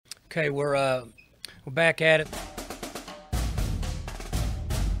Okay, we're back at it.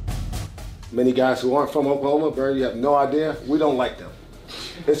 Many guys who aren't from Oklahoma, Barry, you have no idea. We don't like them.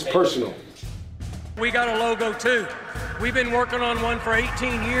 It's personal. We got a logo too. We've been working on one for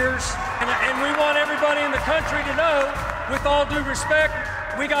 18 years, and we want everybody in the country to know, with all due respect,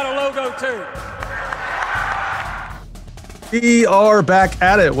 we got a logo too. We are back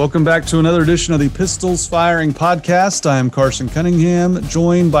at it. Welcome back to another edition of the Pistols Firing Podcast. I am Carson Cunningham,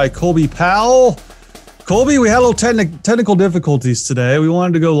 joined by Colby Powell. Colby, we had a little technical difficulties today. We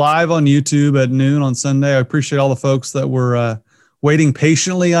wanted to go live on YouTube at noon on Sunday. I appreciate all the folks that were waiting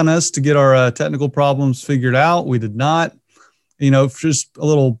patiently on us to get our technical problems figured out. We did not. You know, just a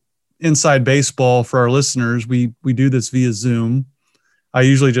little inside baseball for our listeners. We do this via Zoom. I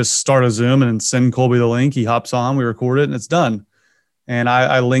usually just start a Zoom and send Colby the link. He hops on, we record it, and it's done. And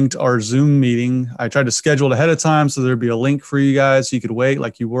I linked our Zoom meeting. I tried to schedule it ahead of time so there'd be a link for you guys so you could wait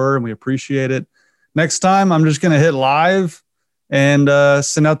like you were, and we appreciate it. Next time, I'm just going to hit live and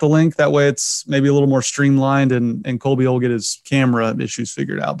send out the link. That way it's maybe a little more streamlined, and Colby will get his camera issues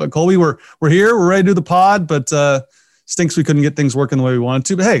figured out. But Colby, we're here. We're ready to do the pod, but stinks we couldn't get things working the way we wanted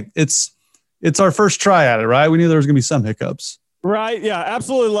to. But hey, it's our first try at it, right? We knew there was going to be some hiccups. Right. Yeah,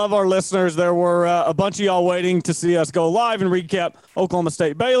 absolutely love our listeners. There were a bunch of y'all waiting to see us go live and recap Oklahoma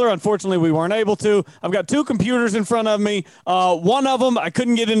State Baylor. Unfortunately, we weren't able to. I've got two computers in front of me. One of them, I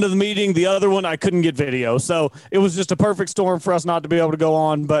couldn't get into the meeting. The other one, I couldn't get video. So it was just a perfect storm for us not to be able to go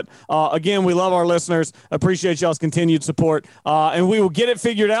on. But again, we love our listeners. Appreciate y'all's continued support. And we will get it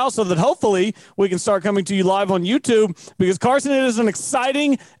figured out so that hopefully we can start coming to you live on YouTube, because Carson, it is an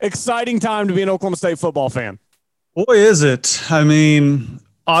exciting time to be an Oklahoma State football fan. Boy, is it. I mean,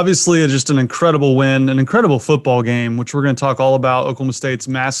 obviously it's just an incredible win, an incredible football game, which we're going to talk all about. Oklahoma State's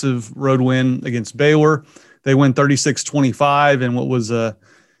massive road win against Baylor. They win 36-25 in what was a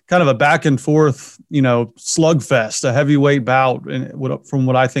kind of a back and forth, slugfest, a heavyweight bout. And from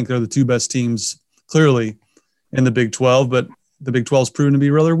what I think, they're the two best teams clearly in the Big 12, but the Big 12's proven to be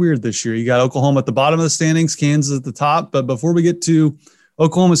rather weird this year. You got Oklahoma at the bottom of the standings, Kansas at the top. But before we get to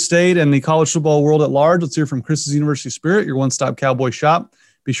Oklahoma State and the college football world at large, let's hear from Chris's University Spirit, your one-stop cowboy shop.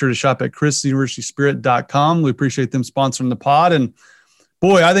 Be sure to shop at chrisuniversityspirit.com. We appreciate them sponsoring the pod. And,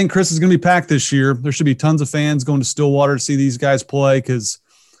 boy, I think Chris is going to be packed this year. There should be tons of fans going to Stillwater to see these guys play, because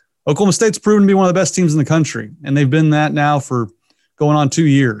Oklahoma State's proven to be one of the best teams in the country, and they've been that now for going on 2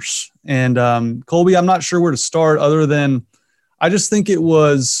 years. And, Colby, I'm not sure where to start other than I just think it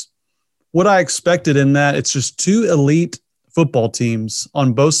was what I expected in that it's just two elite football teams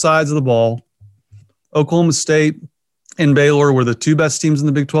on both sides of the ball. Oklahoma State and Baylor were the two best teams in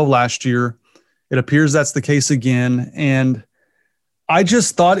the Big 12 last year. It appears that's the case again. And I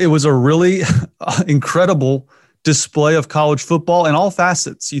just thought it was a really incredible display of college football in all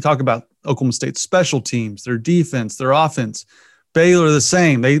facets. You talk about Oklahoma State's special teams, their defense, their offense. Baylor the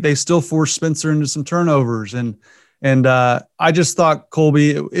same. They still forced Spencer into some turnovers. And I just thought,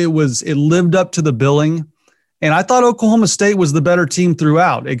 Colby, it lived up to the billing. And I thought Oklahoma State was the better team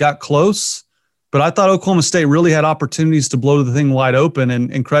throughout. It got close, but I thought Oklahoma State really had opportunities to blow the thing wide open,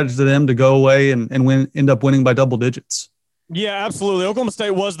 and credit to them to go away and end up winning by double digits. Yeah, absolutely. Oklahoma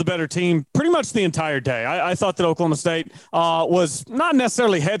State was the better team pretty much the entire day. I thought that Oklahoma State was not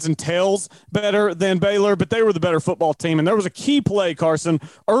necessarily heads and tails better than Baylor, but they were the better football team. And there was a key play, Carson,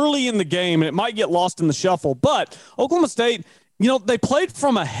 early in the game, and it might get lost in the shuffle, but Oklahoma State – they played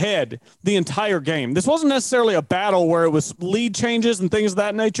from ahead the entire game. This wasn't necessarily a battle where it was lead changes and things of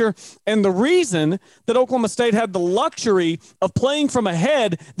that nature. And the reason that Oklahoma State had the luxury of playing from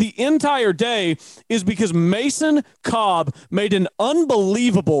ahead the entire day is because Mason Cobb made an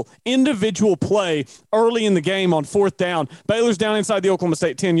unbelievable individual play early in the game on fourth down. Baylor's down inside the Oklahoma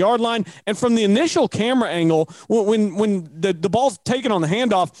State 10-yard line. And from the initial camera angle, when the ball's taken on the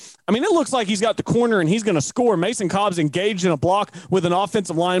handoff, I mean, it looks like he's got the corner and he's going to score. Mason Cobb's engaged in a block with an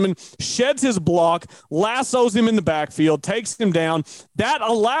offensive lineman, sheds his block, lassos him in the backfield, takes him down. That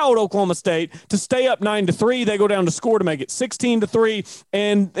allowed Oklahoma State to stay up 9-3. They go down to score to make it 16-3,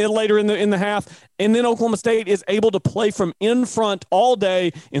 and later in the half. And then Oklahoma State is able to play from in front all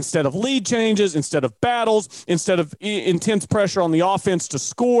day instead of lead changes, instead of battles, instead of intense pressure on the offense to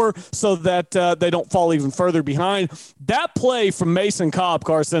score so that they don't fall even further behind. That play from Mason Cobb,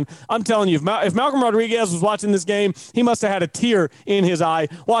 Carson, I'm telling you, if Malcolm Rodriguez was watching this game, he must have had a tear in his eye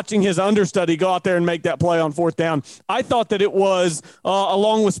watching his understudy go out there and make that play on fourth down. I thought that it was,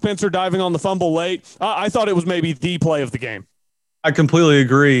 along with Spencer diving on the fumble late, I thought it was maybe the play of the game. I completely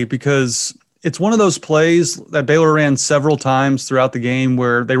agree, because it's one of those plays that Baylor ran several times throughout the game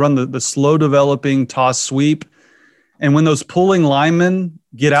where they run the slow developing toss sweep. And when those pulling linemen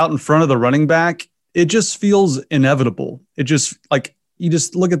get out in front of the running back, it just feels inevitable. It just like, you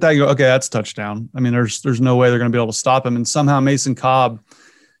just look at that, you go, okay, that's a touchdown. I mean, there's no way they're going to be able to stop him. And somehow Mason Cobb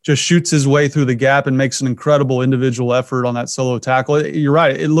just shoots his way through the gap and makes an incredible individual effort on that solo tackle. You're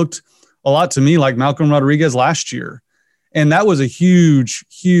right. It looked a lot to me like Malcolm Rodriguez last year. And that was a huge,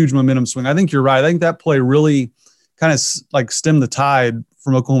 huge momentum swing. I think you're right. I think that play really kind of like stemmed the tide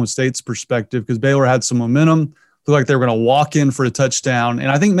from Oklahoma State's perspective, because Baylor had some momentum, looked like they were going to walk in for a touchdown. And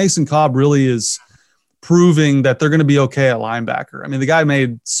I think Mason Cobb really is proving that they're going to be okay at linebacker. I mean, the guy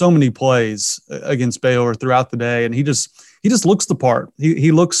made so many plays against Baylor throughout the day, and he just looks the part. He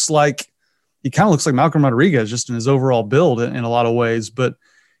kind of looks like Malcolm Rodriguez just in his overall build in a lot of ways, but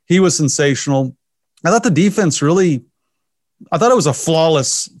he was sensational. I thought the defense I thought it was a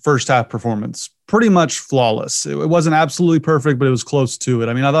flawless first half performance, pretty much flawless. It wasn't absolutely perfect, but it was close to it.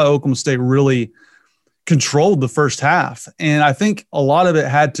 I mean, I thought Oklahoma State really controlled the first half. And I think a lot of it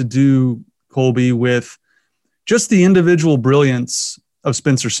had to do, Colby, with just the individual brilliance of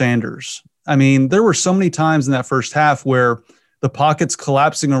Spencer Sanders. I mean, there were so many times in that first half where the pocket's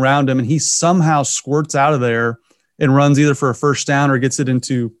collapsing around him and he somehow squirts out of there and runs either for a first down or gets it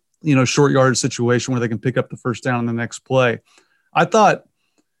into, short yardage situation where they can pick up the first down in the next play. I thought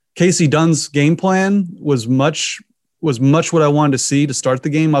Casey Dunn's game plan was much what I wanted to see to start the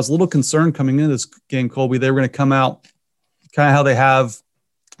game. I was a little concerned coming into this game, Colby. They were going to come out kind of how they have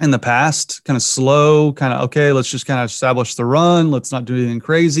in the past, kind of slow, kind of, okay, let's just kind of establish the run. Let's not do anything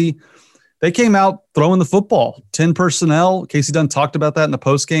crazy. They came out throwing the football, 10 personnel. Casey Dunn talked about that in the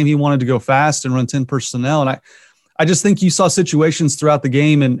post game. He wanted to go fast and run 10 personnel. And I just think you saw situations throughout the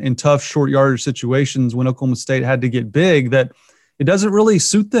game in tough short yardage situations when Oklahoma State had to get big that it doesn't really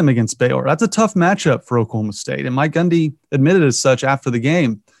suit them against Baylor. That's a tough matchup for Oklahoma State. And Mike Gundy admitted as such after the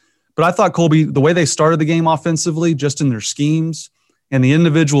game. But I thought, Colby, the way they started the game offensively, just in their schemes and the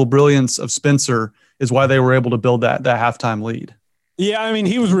individual brilliance of Spencer is why they were able to build that halftime lead. Yeah, I mean,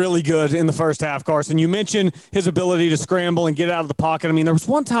 he was really good in the first half, Carson. You mentioned his ability to scramble and get out of the pocket. I mean, there was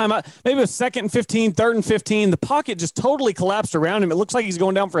one time, maybe it was 2nd and 15, 3rd and 15, the pocket just totally collapsed around him. It looks like he's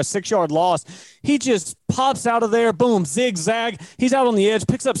going down for a 6-yard loss. He just pops out of there, boom, zigzag. He's out on the edge,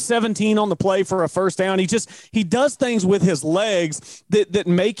 picks up 17 on the play for a first down. He does things with his legs that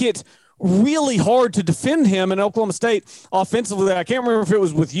make it really hard to defend him in Oklahoma State offensively. I can't remember if it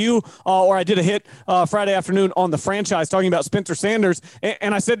was with you or I did a hit Friday afternoon on the franchise talking about Spencer Sanders.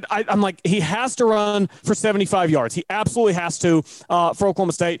 And I said, I'm like, he has to run for 75 yards. He absolutely has to for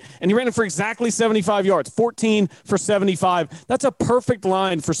Oklahoma State. And he ran it for exactly 75 yards, 14 for 75. That's a perfect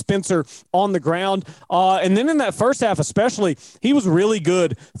line for Spencer on the ground. And then in that first half especially, he was really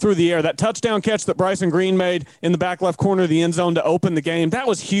good through the air. That touchdown catch that Bryson Green made in the back left corner of the end zone to open the game, that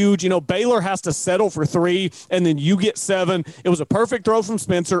was huge. Baylor has to settle for 3, and then you get 7. It was a perfect throw from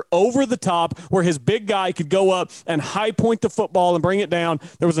Spencer over the top where his big guy could go up and high point the football and bring it down.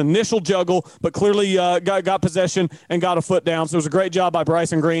 There was initial juggle, but clearly got possession and got a foot down. So it was a great job by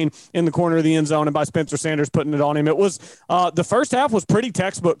Bryson Green in the corner of the end zone and by Spencer Sanders putting it on him. It was the first half was pretty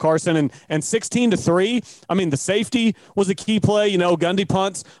textbook, Carson, and 16-3. I mean, the safety was a key play. Gundy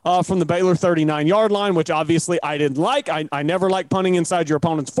punts from the Baylor 39-yard line, which obviously I didn't like. I never like punting inside your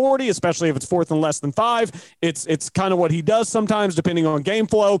opponent's 40, especially if it's 4th and less than 5. It's kind of what he does sometimes, depending on game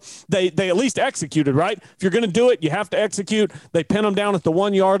flow. They at least executed, right? If you're going to do it, you have to execute. They pin him down at the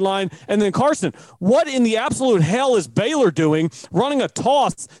 1-yard line. And then Carson, what in the absolute hell is Baylor doing running a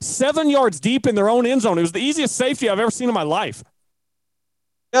toss 7 yards deep in their own end zone? It was the easiest safety I've ever seen in my life.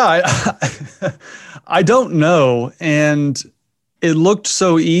 Yeah, I don't know. And it looked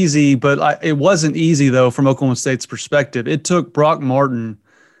so easy, but it wasn't easy, though, from Oklahoma State's perspective. It took Brock Martin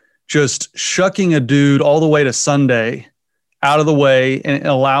just shucking a dude all the way to Sunday out of the way and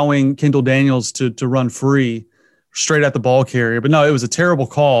allowing Kendall Daniels to run free straight at the ball carrier. But no, it was a terrible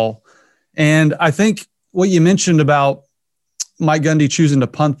call. And I think what you mentioned about Mike Gundy choosing to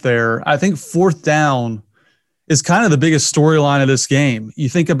punt there, I think 4th down is kind of the biggest storyline of this game. You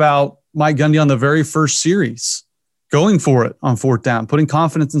think about Mike Gundy on the very first series, going for it on 4th down, putting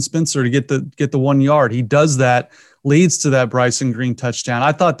confidence in Spencer to get the 1 yard. He does that, leads to that Bryson Green touchdown.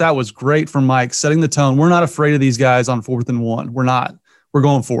 I thought that was great from Mike, setting the tone. We're not afraid of these guys on 4th and 1. We're not. We're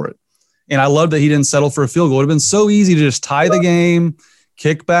going for it. And I love that he didn't settle for a field goal. It would have been so easy to just tie the game,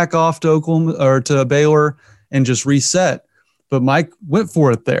 kick back off to Oklahoma or to Baylor, and just reset. But Mike went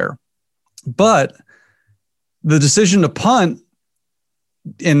for it there. But the decision to punt,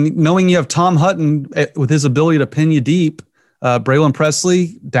 and knowing you have Tom Hutton with his ability to pin you deep, Braylon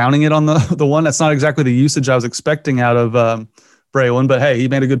Presley downing it on the one. That's not exactly the usage I was expecting out of Braylon, but hey, he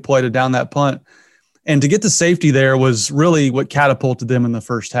made a good play to down that punt. And to get the safety there was really what catapulted them in the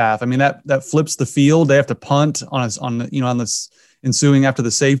first half. I mean, that flips the field. They have to punt on this ensuing after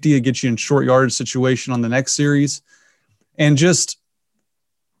the safety. It gets you in short yardage situation on the next series. And just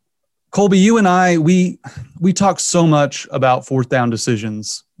Colby, you and I, we talk so much about fourth down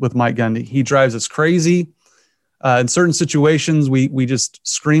decisions with Mike Gundy. He drives us crazy. In certain situations, we just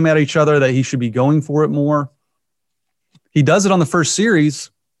scream at each other that he should be going for it more. He does it on the first series.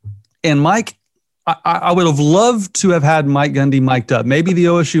 And Mike, I would have loved to have had Mike Gundy mic'd up. Maybe the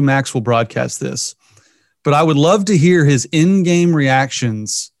OSU Max will broadcast this. But I would love to hear his in-game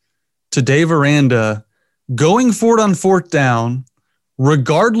reactions to Dave Aranda going for it on fourth down,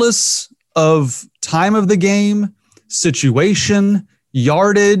 regardless of time of the game, situation,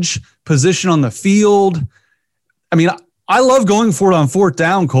 yardage, position on the field. I mean, I love going for it on fourth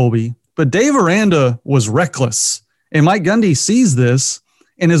down, Colby, but Dave Aranda was reckless. And Mike Gundy sees this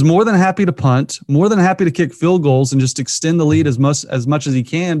and is more than happy to punt, more than happy to kick field goals and just extend the lead as much as he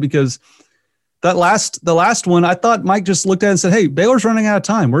can, because the last one, I thought Mike just looked at it and said, hey, Baylor's running out of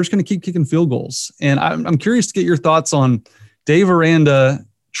time. We're just going to keep kicking field goals. And I'm curious to get your thoughts on Dave Aranda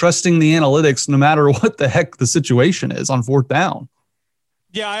trusting the analytics no matter what the heck the situation is on fourth down.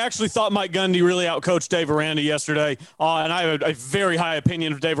 Yeah, I actually thought Mike Gundy really outcoached Dave Aranda yesterday. And I have a very high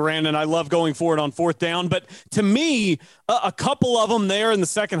opinion of Dave Aranda, and I love going for it on fourth down. But to me, a couple of them there in the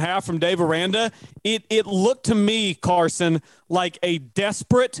second half from Dave Aranda, it looked to me, Carson, like a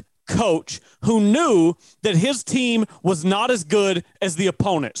desperate coach who knew that his team was not as good as the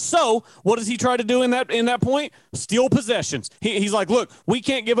opponent. So what does he try to do in that point? Steal possessions. He's like, look, we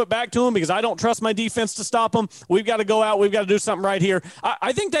can't give it back to him because I don't trust my defense to stop him. We've got to go out. We've got to do something right here.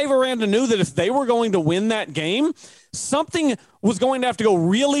 I think Dave Aranda knew that if they were going to win that game, something was going to have to go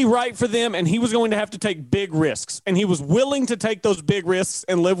really right for them, and he was going to have to take big risks. And he was willing to take those big risks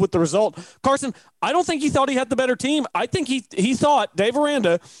and live with the result. Carson, I don't think he thought he had the better team. I think he thought, Dave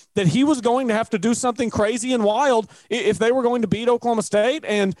Aranda, that he was going to have to do something crazy and wild if they were going to beat Oklahoma State.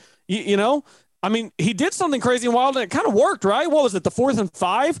 And, I mean, he did something crazy and wild, and it kind of worked, right? What was it, the 4th and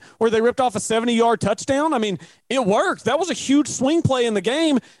 5 where they ripped off a 70-yard touchdown? I mean, it worked. That was a huge swing play in the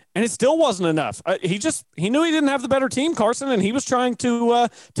game, and it still wasn't enough. He knew he didn't have the better team, Carson, and he was trying to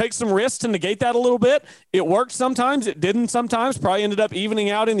take some risks to negate that a little bit. It worked sometimes. It didn't sometimes. Probably ended up evening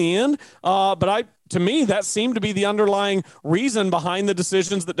out in the end. But to me, that seemed to be the underlying reason behind the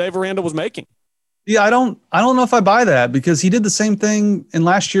decisions that Dave Aranda was making. Yeah, I don't know if I buy that, because he did the same thing in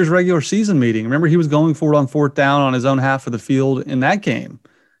last year's regular season meeting. Remember, he was going for it on fourth down on his own half of the field in that game.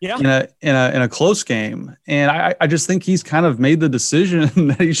 Yeah. In a close game. And I just think he's kind of made the decision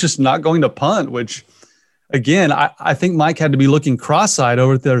that he's just not going to punt, which again, I think Mike had to be looking cross-eyed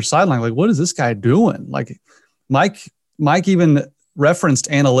over at the other sideline. Like, what is this guy doing? Like Mike even referenced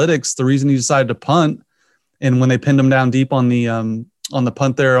analytics, the reason he decided to punt. And when they pinned him down deep on the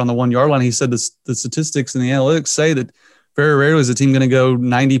punt there on the 1 yard line, he said the statistics and the analytics say that very rarely is a team going to go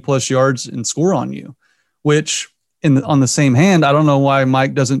 90 plus yards and score on you, which on the same hand, I don't know why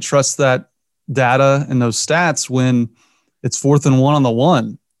Mike doesn't trust that data and those stats when it's 4th and 1 on the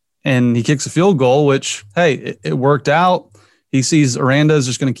 1 and he kicks a field goal, which, hey, it worked out. He sees Aranda is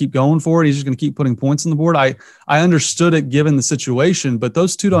just going to keep going for it. He's just going to keep putting points on the board. I understood it given the situation, but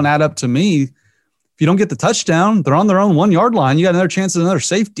those two don't add up to me. If you don't get the touchdown, they're on their own 1 yard line. You got another chance at another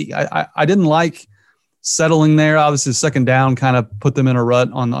safety. I didn't like settling there. Obviously, second down kind of put them in a rut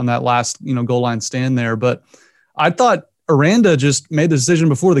on that last goal line stand there. But I thought Aranda just made the decision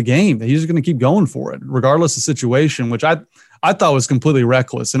before the game that he's just going to keep going for it, regardless of situation, which I thought was completely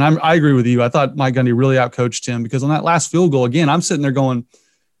reckless. And I agree with you. I thought Mike Gundy really outcoached him, because on that last field goal, again, I'm sitting there going,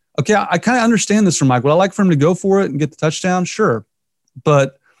 okay, I kind of understand this from Mike. Would I like for him to go for it and get the touchdown? Sure.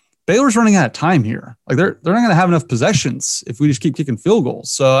 But Baylor's running out of time here. Like they're not going to have enough possessions if we just keep kicking field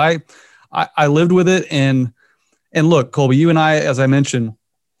goals. So I lived with it. And look, Colby, you and I, as I mentioned,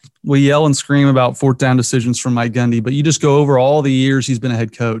 we yell and scream about fourth down decisions from Mike Gundy, but you just go over all the years he's been a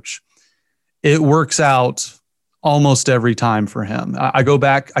head coach. It works out almost every time for him. I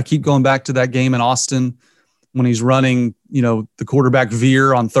keep going back to that game in Austin when he's running, the quarterback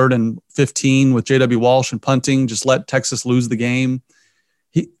veer on 3rd and 15 with J.W. Walsh and punting, just let Texas lose the game.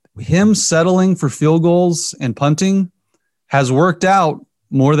 Him settling for field goals and punting has worked out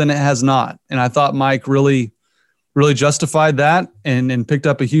more than it has not. And I thought Mike really justified that and picked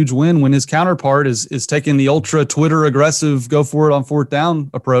up a huge win when his counterpart is taking the ultra Twitter aggressive, go for it on fourth down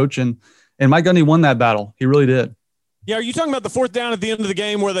approach. And Mike Gundy won that battle. He really did. Yeah. Are you talking about the fourth down at the end of the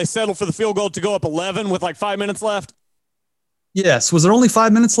game where they settled for the field goal to go up 11 with like 5 minutes left? Yes. Was there only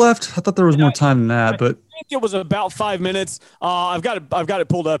 5 minutes left? I thought there was more time than that, but I think it was about 5 minutes. I've got it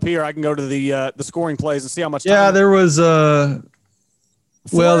pulled up here. I can go to the scoring plays and see how much time. Yeah, there was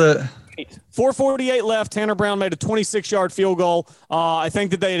 4:48 left. Tanner Brown made a 26-yard field goal. I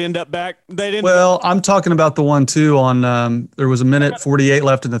think that they'd end up back. I'm talking about the one too on there was a minute 48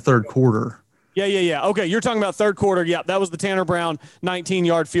 left in the third quarter. Yeah. Okay, you're talking about third quarter. Yeah, that was the Tanner Brown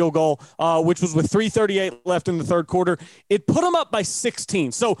 19-yard field goal, which was with 3:38 left in the third quarter. It put them up by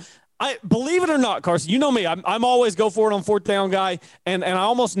 16. So I believe it or not, Carson, you know me. I'm always go for it on fourth down guy, and I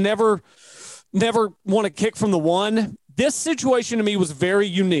almost never want to kick from the one. This situation to me was very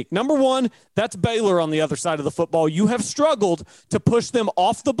unique. Number one, that's Baylor on the other side of the football. You have struggled to push them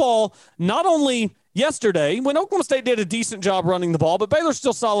off the ball, not only yesterday when Oklahoma State did a decent job running the ball, but Baylor's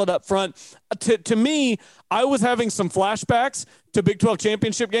still solid up front. To me, I was having some flashbacks to Big 12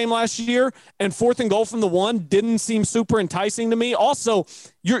 championship game last year, and 4th and goal from the one didn't seem super enticing to me. Also,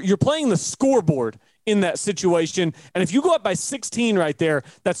 you're playing the scoreboard in that situation. And if you go up by 16 right there,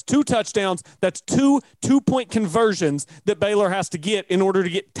 that's 2 touchdowns. That's 2 two-point conversions that Baylor has to get in order to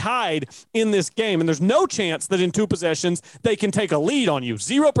get tied in this game. And there's no chance that in 2 possessions they can take a lead on you.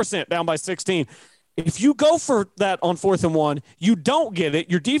 0% down by 16. If you go for that on 4th and 1, you don't get it.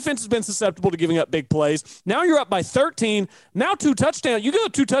 Your defense has been susceptible to giving up big plays. Now you're up by 13. Now 2 touchdowns. You give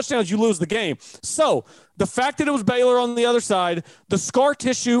up 2 touchdowns, you lose the game. So the fact that it was Baylor on the other side, the scar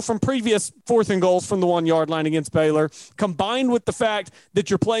tissue from previous 4th and goals from the 1-yard line against Baylor, combined with the fact that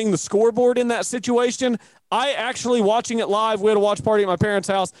you're playing the scoreboard in that situation, I actually, watching it live, we had a watch party at my parents'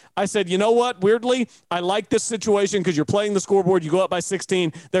 house. I said, you know what? Weirdly, I like this situation because you're playing the scoreboard. You go up by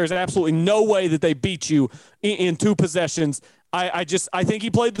 16. There's absolutely no way that they beat you in 2 possessions. I think he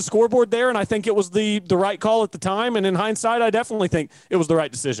played the scoreboard there, and I think it was the right call at the time. And in hindsight, I definitely think it was the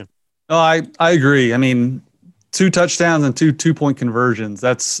right decision. No, I agree. I mean, 2 touchdowns and 2 two-point conversions.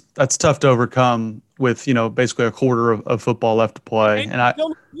 That's tough to overcome with, basically a quarter of football left to play. And I still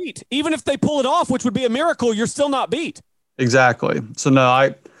not beat. Even if they pull it off, which would be a miracle, you're still not beat. Exactly. So no,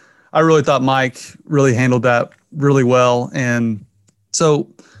 I really thought Mike really handled that really well. And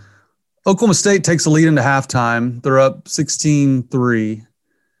so Oklahoma State takes a lead into halftime. They're up 16-3,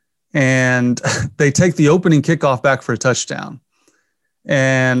 and they take the opening kickoff back for a touchdown.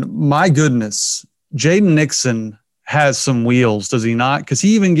 And my goodness, Jaden Nixon has some wheels, does he not? Because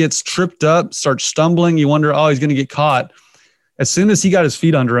he even gets tripped up, starts stumbling. You wonder, he's going to get caught. As soon as he got his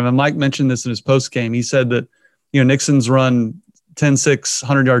feet under him, and Mike mentioned this in his postgame, he said that, Nixon's run 10-6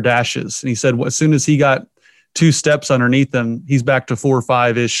 100-yard dashes. And he said, as soon as he got 2 steps underneath him, he's back to 4 or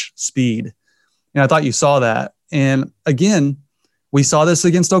 5-ish speed. And I thought you saw that. And again, we saw this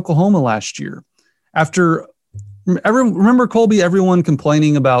against Oklahoma last year. Remember, Colby, everyone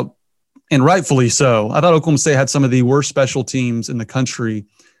complaining about, and rightfully so, I thought Oklahoma State had some of the worst special teams in the country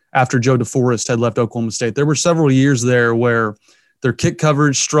after Joe DeForest had left Oklahoma State. There were several years there where their kick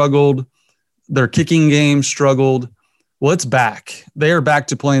coverage struggled, their kicking game struggled. Well, it's back. They are back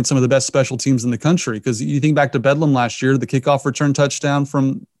to playing some of the best special teams in the country, because you think back to Bedlam last year, the kickoff return touchdown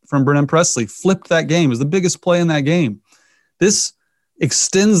from Brennan Presley flipped that game. It was the biggest play in that game. This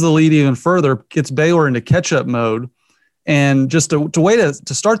extends the lead even further, gets Baylor into catch-up mode. And just to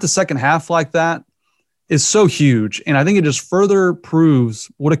start the second half like that is so huge. And I think it just further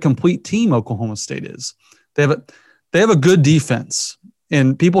proves what a complete team Oklahoma State is. They have a good defense.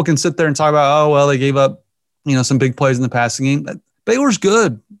 And people can sit there and talk about, they gave up, some big plays in the passing game. Baylor's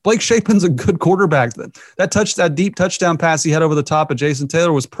good. Blake Shapen's a good quarterback. That deep touchdown pass he had over the top of Jason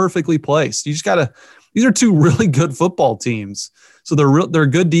Taylor was perfectly placed. You just these are 2 really good football teams. So they're a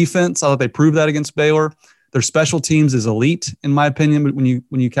good defense. I thought they proved that against Baylor. Their special teams is elite, in my opinion. But when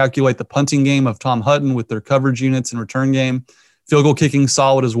you calculate the punting game of Tom Hutton with their coverage units and return game, field goal kicking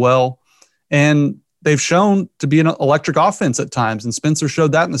solid as well. And they've shown to be an electric offense at times. And Spencer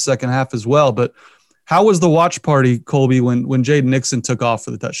showed that in the second half as well. But how was the watch party, Colby, when Jaden Nixon took off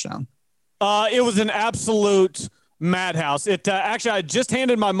for the touchdown? It was an absolute madhouse. Actually, I just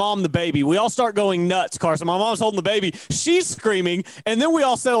handed my mom the baby. We all start going nuts, Carson. My mom's holding the baby. She's screaming, and then we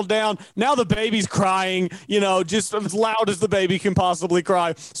all settle down. Now the baby's crying, just as loud as the baby can possibly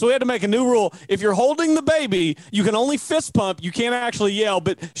cry. So we had to make a new rule. If you're holding the baby, you can only fist pump. You can't actually yell,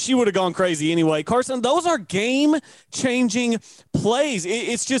 but she would have gone crazy anyway. Carson, those are game-changing plays.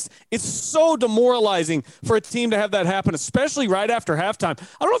 It's so demoralizing for a team to have that happen, especially right after halftime.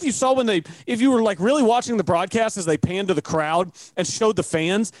 I don't know if you saw if you were really watching the broadcast as they panned to the crowd and showed the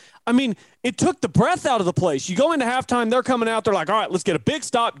fans. I mean, it took the breath out of the place. You go into halftime, they're coming out, they're like, all right, let's get a big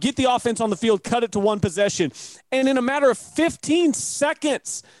stop, get the offense on the field, cut it to 1 possession. And in a matter of 15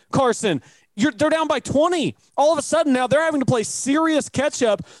 seconds, Carson, they're down by 20. All of a sudden now they're having to play serious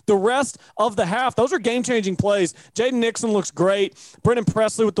catch-up the rest of the half. Those are game-changing plays. Jaden Nixon looks great. Brennan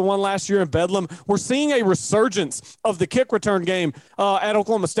Presley with the one last year in Bedlam. We're seeing a resurgence of the kick return game at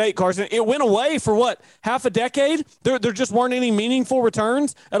Oklahoma State, Carson. It went away for, half a decade? There just weren't any meaningful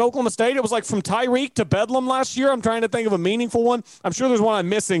returns at Oklahoma State. It was like from Tyreek to Bedlam last year. I'm trying to think of a meaningful one. I'm sure there's one I'm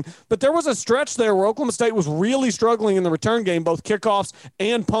missing. But there was a stretch there where Oklahoma State was really struggling in the return game, both kickoffs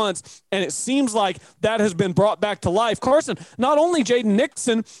and punts, and it seems like that has been brought back to life. Carson, not only Jaden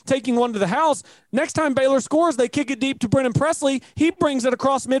Nixon taking one to the house, next time Baylor scores, they kick it deep to Brennan Presley. He brings it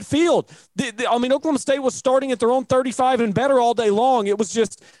across midfield. Oklahoma State was starting at their own 35 and better all day long. It was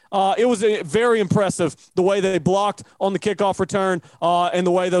just it was very impressive the way they blocked on the kickoff return and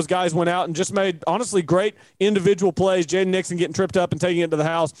the way those guys went out and just made, honestly, great individual plays. Jaden Nixon getting tripped up and taking it to the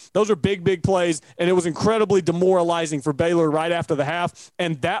house. Those are big, big plays, and it was incredibly demoralizing for Baylor right after the half.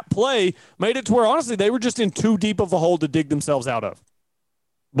 And that play made it to where, honestly, they were just in too deep of a hole to dig themselves out of.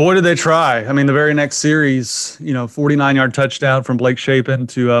 Boy, did they try. I mean, the very next series, 49-yard touchdown from Blake Shapen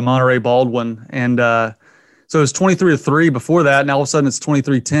to Monterey Baldwin. And so it was 23-3 before that. Now all of a sudden it's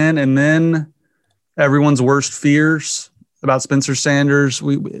 23-10. And then everyone's worst fears about Spencer Sanders.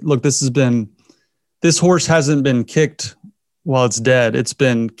 This horse hasn't been kicked while it's dead. It's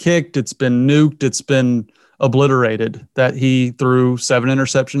been kicked. It's been nuked. It's been obliterated that he threw 7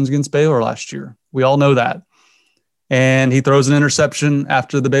 interceptions against Baylor last year. We all know that. And he throws an interception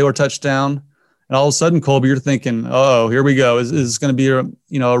after the Baylor touchdown. And all of a sudden, Colby, you're thinking, oh, here we go. Is this going to be a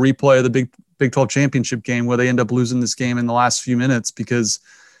replay of the Big 12 championship game where they end up losing this game in the last few minutes because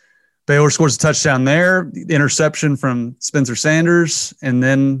Baylor scores a touchdown there, the interception from Spencer Sanders, and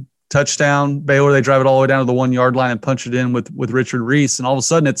then touchdown. Baylor, they drive it all the way down to the 1-yard line and punch it in with Richard Reese. And all of a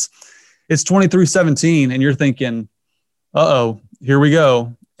sudden it's 23-17, and you're thinking, uh-oh, here we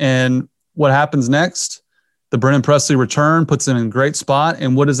go. And what happens next? The Brennan Presley return puts him in a great spot.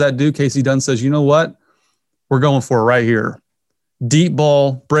 And what does that do? Casey Dunn says, you know what? We're going for it right here. Deep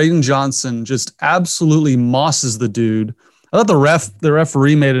ball. Braden Johnson just absolutely mosses the dude. I thought the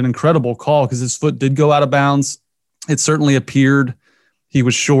referee made an incredible call because his foot did go out of bounds. It certainly appeared he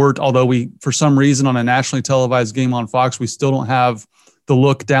was short, although for some reason, on a nationally televised game on Fox, we still don't have the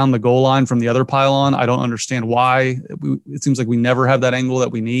look down the goal line from the other pylon. I don't understand why. It seems like we never have that angle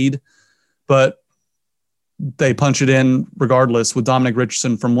that we need. But they punch it in regardless with Dominic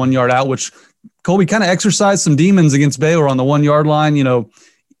Richardson from 1 yard out, which Colby kind of exercised some demons against Baylor on the 1 yard line.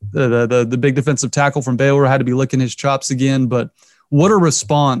 The big defensive tackle from Baylor had to be licking his chops again. But what a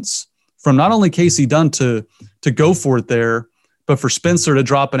response from not only Casey Dunn to go for it there, but for Spencer to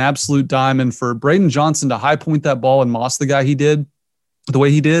drop an absolute dime and for Braden Johnson to high point that ball and moss the guy the way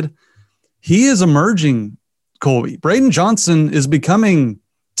he did. He is emerging, Colby. Braden Johnson is becoming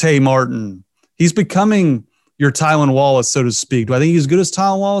Tay Martin. He's becoming your Tylan Wallace, so to speak. Do I think he's as good as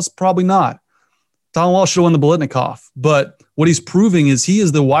Tylan Wallace? Probably not. Tylan Wallace should have won the Biletnikoff. But what he's proving is he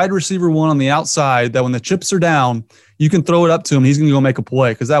is the wide receiver one on the outside that when the chips are down, you can throw it up to him. He's going to go make a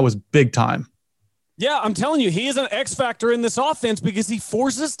play because that was big time. Yeah, I'm telling you, he is an X factor in this offense because he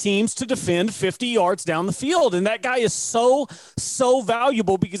forces teams to defend 50 yards down the field. And that guy is so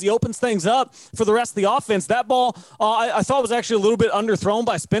valuable because he opens things up for the rest of the offense. That ball, I thought was actually a little bit underthrown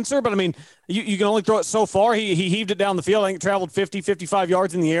by Spencer, but I mean, you can only throw it so far. He heaved it down the field. I think it traveled 50, 55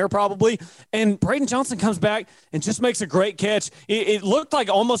 yards in the air probably. And Braden Johnson comes back and just makes a great catch. It looked like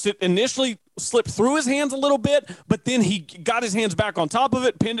almost it initially slipped through his hands a little bit, but then he got his hands back on top of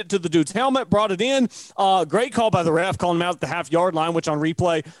it, pinned it to the dude's helmet, brought it in. Great call by the ref, calling him out at the half-yard line, which on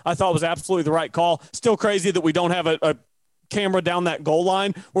replay I thought was absolutely the right call. Still crazy that we don't have a camera down that goal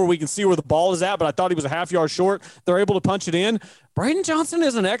line where we can see where the ball is at, but I thought he was a half yard short. They're able to punch it in. Braden Johnson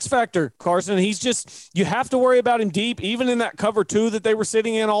is an X factor, Carson. He's just, you have to worry about him deep, even in that cover 2 that they were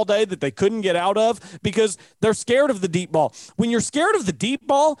sitting in all day that they couldn't get out of because they're scared of the deep ball. When you're scared of the deep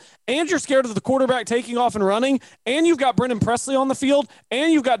ball and you're scared of the quarterback taking off and running and you've got Brennan Presley on the field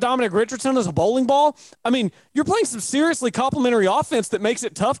and you've got Dominic Richardson as a bowling ball, I mean, you're playing some seriously complimentary offense that makes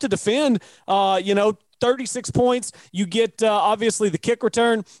it tough to defend, 36 points. You get, obviously, the kick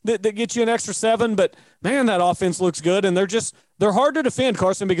return that gets you an extra 7. But, man, that offense looks good. And they're hard to defend,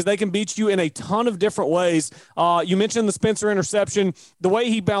 Carson, because they can beat you in a ton of different ways. You mentioned the Spencer interception. The way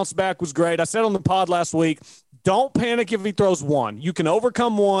he bounced back was great. I said on the pod last week, don't panic if he throws 1. You can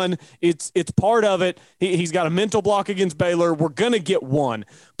overcome 1. It's part of it. He's got a mental block against Baylor. We're going to get 1.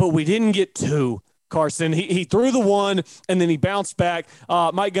 But we didn't get 2. Carson. He threw the one, and then he bounced back.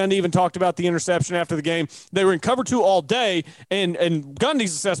 Mike Gundy even talked about the interception after the game. They were in cover 2 all day, and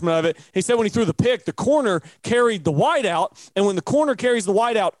Gundy's assessment of it, he said when he threw the pick, the corner carried the wide out, and when the corner carries the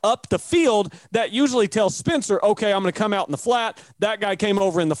wide out up the field, that usually tells Spencer, okay, I'm going to come out in the flat. That guy came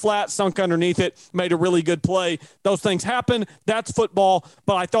over in the flat, sunk underneath it, made a really good play. Those things happen. That's football,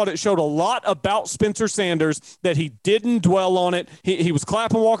 but I thought it showed a lot about Spencer Sanders that he didn't dwell on it. He was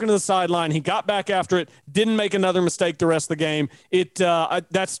clapping, walking to the sideline. He got back after it, didn't make another mistake the rest of the game.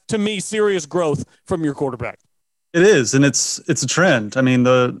 That's, to me, serious growth from your quarterback. It is, and it's a trend. I mean,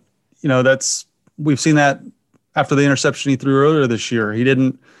 we've seen that after the interception he threw earlier this year. He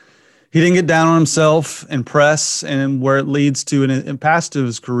didn't get down on himself and press, and where it leads to in past of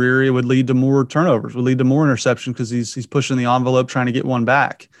his career, it would lead to more turnovers, would lead to more interception because he's pushing the envelope trying to get one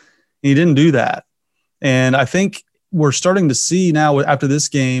back. And he didn't do that. And I think we're starting to see now after this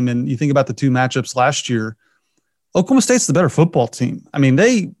game, and you think about the 2 matchups last year, Oklahoma State's the better football team. I mean,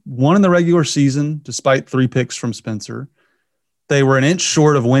 they won in the regular season despite 3 picks from Spencer. They were an inch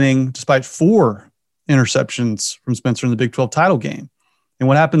short of winning despite 4 interceptions from Spencer in the Big 12 title game. And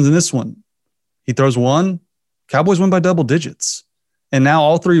what happens in this one? He throws one, Cowboys win by double digits. And now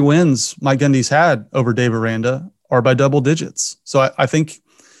all 3 wins Mike Gundy's had over Dave Aranda are by double digits. So I think,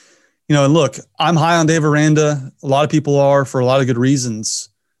 and look, I'm high on Dave Aranda. A lot of people are for a lot of good reasons.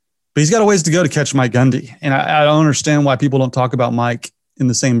 But he's got a ways to go to catch Mike Gundy. And I don't understand why people don't talk about Mike in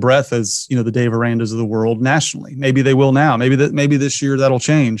the same breath as, the Dave Arandas of the world nationally. Maybe they will now. Maybe this year that'll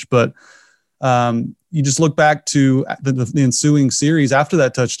change. But you just look back to the ensuing series after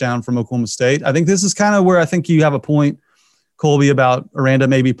that touchdown from Oklahoma State. I think this is kind of where I think you have a point, Colby, about Aranda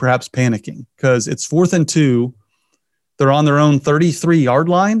maybe perhaps panicking because it's 4th and 2. They're on their own 33-yard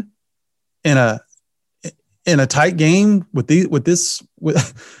line in a tight game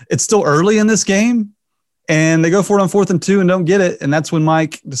it's still early in this game, and they go for it on 4th and 2 and don't get it. And that's when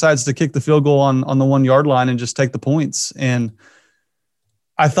Mike decides to kick the field goal on the 1-yard line and just take the points. And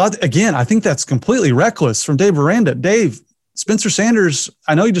I think that's completely reckless from Dave Aranda. Dave, Spencer Sanders,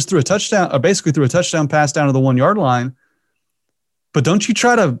 I know he just threw a touchdown, or basically threw a touchdown pass down to the 1-yard line, but don't you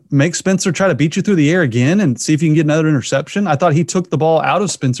try to make Spencer try to beat you through the air again and see if you can get another interception? I thought he took the ball out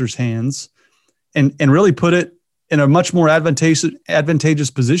of Spencer's hands and really put it in a much more advantageous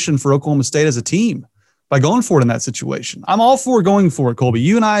position for Oklahoma State as a team by going for it in that situation. I'm all for going for it, Colby.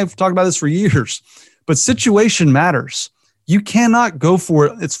 You and I have talked about this for years, but situation matters. You cannot go for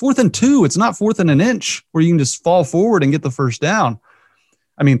it. It's 4th and 2. It's not 4th and an inch where you can just fall forward and get the first down.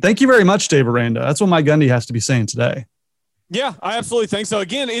 I mean, thank you very much, Dave Aranda. That's what Mike Gundy has to be saying today. Yeah, I absolutely think so.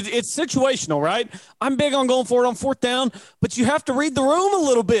 Again, it's situational, right? I'm big on going for it on 4th down, but you have to read the room a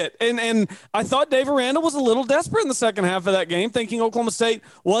little bit. And I thought Dave Aranda was a little desperate in the second half of that game, thinking Oklahoma State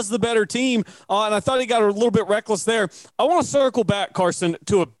was the better team. And I thought he got a little bit reckless there. I want to circle back, Carson,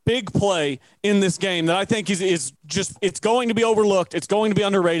 to a big play in this game that I think is just, it's going to be overlooked. It's going to be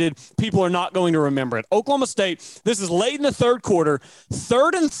underrated. People are not going to remember it. Oklahoma State, this is late in the 3rd quarter,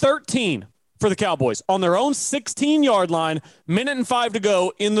 3rd and 13. For the Cowboys on their own 16-yard line, 1:05 to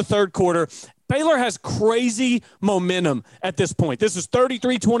go in the 3rd quarter. Baylor has crazy momentum at this point. This is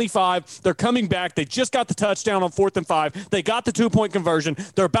 33-25. They're coming back. They just got the touchdown on 4th and 5. They got the 2-point conversion.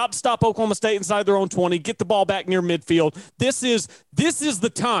 They're about to stop Oklahoma State inside their own 20, get the ball back near midfield. This is the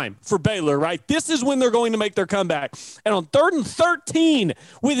time for Baylor, right? This is when they're going to make their comeback. And on 3rd and 13,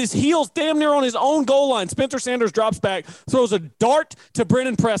 with his heels damn near on his own goal line, Spencer Sanders drops back, throws a dart to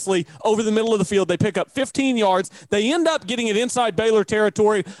Brennan Presley over the middle of the field. They pick up 15 yards. They end up getting it inside Baylor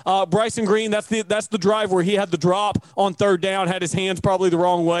territory. Bryson Green, that's the drive where he had the drop on 3rd down, had his hands probably the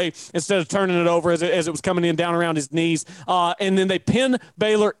wrong way instead of turning it over as it was coming in down around his knees. And then they pin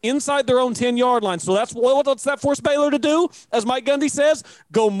Baylor inside their own 10-yard line. So what's that force Baylor to do? As Mike Gundy says,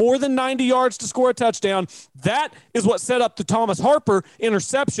 go more than 90 yards to score a touchdown. That is what set up the Thomas Harper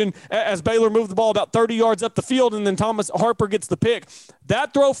interception as Baylor moved the ball about 30 yards up the field, and then Thomas Harper gets the pick.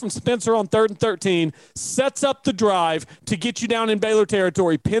 That throw from Spencer on 3rd and 13 sets up the drive to get you down in Baylor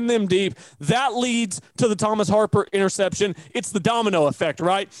territory, pin them deep. That leads to the Thomas Harper interception. It's the domino effect,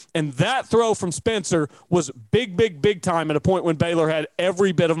 right? And that throw from Spencer was big time at a point when Baylor had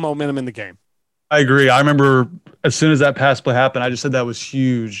every bit of momentum in the game. I agree. I remember as soon as that pass play happened, I just said that was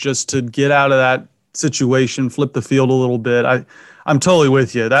huge just to get out of that situation, flip the field a little bit. I'm totally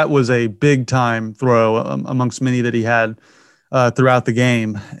with you. That was a big time throw amongst many that he had throughout the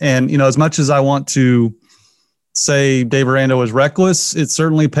game. And, as much as I want to say Dave Aranda was reckless, it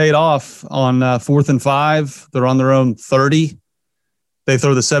certainly paid off on 4th and 5. They're on their own 30. They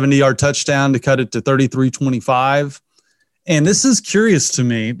throw the 70-yard touchdown to cut it to 33-25. And this is curious to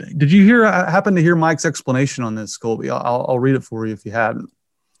me. Did you happen to hear Mike's explanation on this, Colby? I'll read it for you if you hadn't.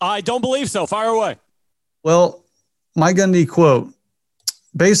 I don't believe so. Fire away. Well, Mike Gundy quote,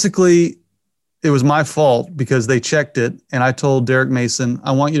 basically, it was my fault because they checked it, and I told Derek Mason,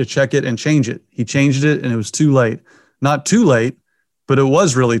 I want you to check it and change it. He changed it, and it was too late. Not too late, but it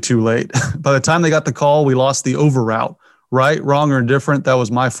was really too late. By the time they got the call, we lost the over route. Right, wrong, or indifferent, that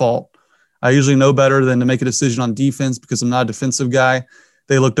was my fault. I usually know better than to make a decision on defense because I'm not a defensive guy.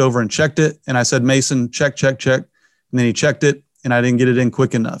 They looked over and checked it, and I said, Mason, check. And then he checked it, and I didn't get it in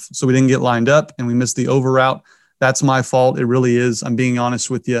quick enough. So we didn't get lined up, and we missed the over route. That's my fault. It really is. I'm being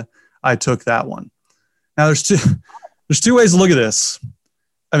honest with you. I took that one. Now, there's two ways to look at this.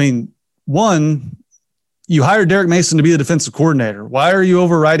 I mean, one, you hired Derek Mason to be the defensive coordinator. Why are you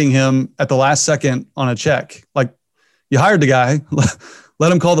overriding him at the last second on a check? Like, you hired the guy,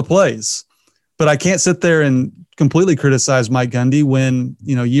 let him call the plays. But I can't sit there and completely criticize Mike Gundy when,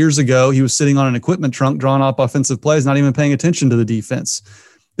 years ago he was sitting on an equipment trunk drawing up offensive plays, not even paying attention to the defense.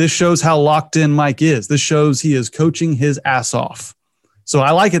 This shows how locked in Mike is. This shows he is coaching his ass off. So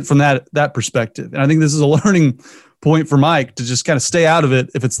I like it from that perspective. And I think this is a learning point for Mike to just kind of stay out of it.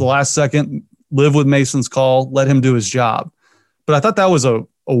 If it's the last second, live with Mason's call, let him do his job. But I thought that was a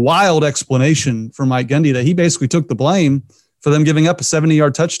wild explanation for Mike Gundy that he basically took the blame for them giving up a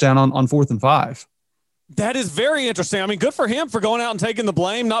 70-yard touchdown on 4th and 5. That is very interesting. I mean, good for him for going out and taking the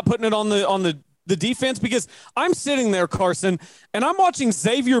blame, not putting it on the defense, because I'm sitting there, Carson, and I'm watching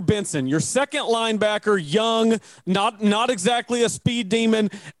Xavier Benson, your second linebacker, young, not exactly a speed demon,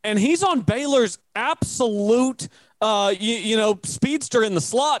 and he's on Baylor's absolute speedster in the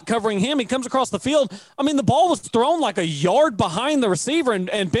slot covering him. He comes across the field. I mean, the ball was thrown like a yard behind the receiver,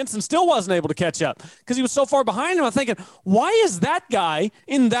 and Benson still wasn't able to catch up because he was so far behind him. I'm thinking, why is that guy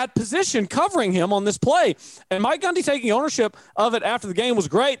in that position covering him on this play? And Mike Gundy taking ownership of it after the game was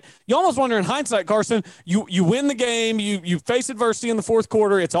great. You almost wonder in hindsight, Carson, you win the game, you face adversity in the fourth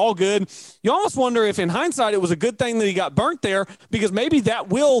quarter, it's all good. You almost wonder if in hindsight it was a good thing that he got burnt there, because maybe that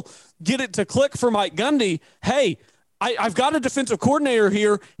will get it to click for Mike Gundy. Hey, I've got a defensive coordinator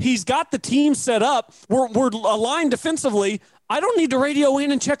here. He's got the team set up. We're aligned defensively. I don't need to radio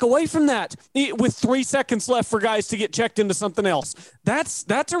in and check away from that with 3 seconds left for guys to get checked into something else. That's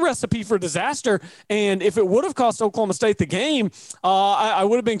a recipe for disaster. And if it would have cost Oklahoma State the game, I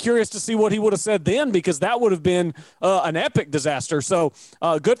would have been curious to see what he would have said then, because that would have been an epic disaster. So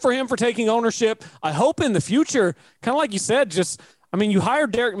good for him for taking ownership. I hope in the future, kind of like you said, you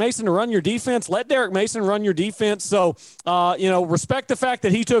hired Derek Mason to run your defense. Let Derek Mason run your defense. So, respect the fact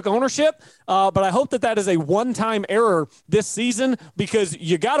that he took ownership. But I hope that is a one-time error this season, because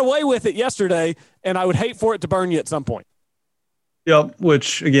you got away with it yesterday, and I would hate for it to burn you at some point. Yep.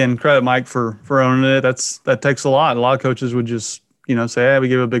 Which, again, credit Mike for owning it. That takes a lot. A lot of coaches would just, say, hey, we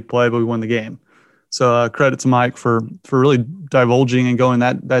gave a big play, but we won the game. So credit to Mike for really divulging and going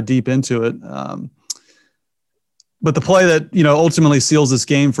that deep into it. But the play that, ultimately seals this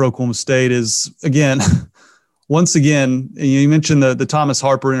game for Oklahoma State is, again, once again, you mentioned the Thomas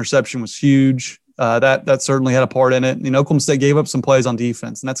Harper interception was huge. That certainly had a part in it. Oklahoma State gave up some plays on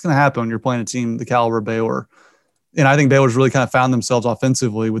defense, and that's going to happen when you're playing a team the caliber of Baylor. And I think Baylor's really kind of found themselves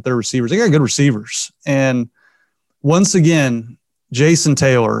offensively with their receivers. They got good receivers. And once again, Jason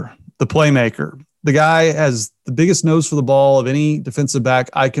Taylor, the playmaker, the guy has the biggest nose for the ball of any defensive back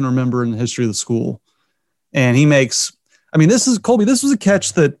I can remember in the history of the school. And he makes – this was a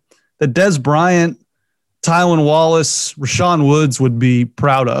catch that Dez Bryant, Tylan Wallace, Rashawn Woods would be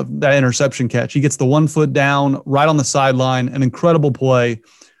proud of, that interception catch. He gets the 1 foot down right on the sideline, an incredible play,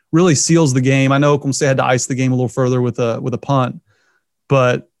 really seals the game. I know Oklahoma State had to ice the game a little further with a punt,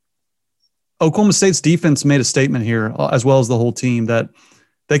 but Oklahoma State's defense made a statement here, as well as the whole team, that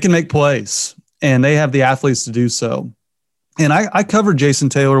they can make plays, and they have the athletes to do so. And I covered Jason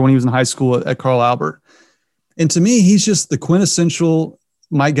Taylor when he was in high school at Carl Albert. And to me, he's just the quintessential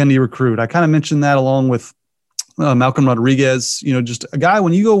Mike Gundy recruit. I kind of mentioned that along with Malcolm Rodriguez, just a guy,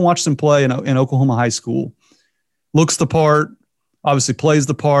 when you go and watch them play in Oklahoma high school, looks the part, obviously plays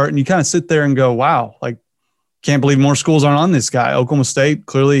the part, and you kind of sit there and go, wow, can't believe more schools aren't on this guy. Oklahoma State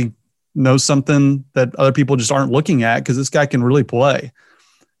clearly knows something that other people just aren't looking at, because this guy can really play.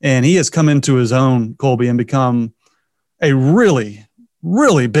 And he has come into his own, Colby, and become a really,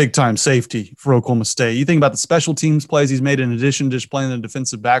 really big-time safety for Oklahoma State. You think about the special teams plays he's made in addition to just playing in the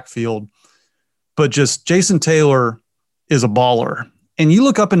defensive backfield. But just Jason Taylor is a baller. And you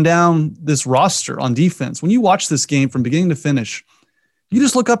look up and down this roster on defense. When you watch this game from beginning to finish, you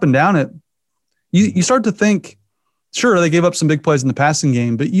just look up and down it. You start to think, sure, they gave up some big plays in the passing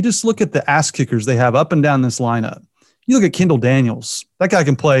game, but you just look at the ass kickers they have up and down this lineup. You look at Kendall Daniels. That guy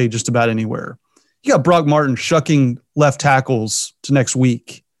can play just about anywhere. You got Brock Martin shucking left tackles to next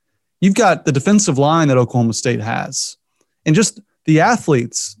week. You've got the defensive line that Oklahoma State has. And just the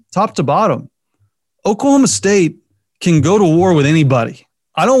athletes, top to bottom. Oklahoma State can go to war with anybody.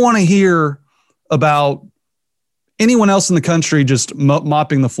 I don't want to hear about anyone else in the country just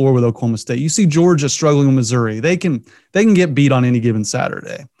mopping the floor with Oklahoma State. You see Georgia struggling with Missouri. They can get beat on any given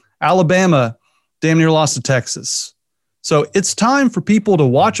Saturday. Alabama damn near lost to Texas. So it's time for people to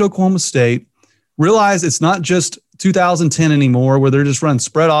watch Oklahoma State, realize it's not just 2010 anymore where they're just running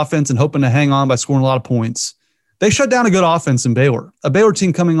spread offense and hoping to hang on by scoring a lot of points. They shut down a good offense in Baylor, a Baylor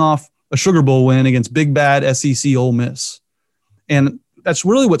team coming off a Sugar Bowl win against big bad SEC Ole Miss. And that's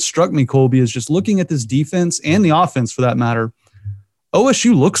really what struck me, Colby, is just looking at this defense and the offense for that matter.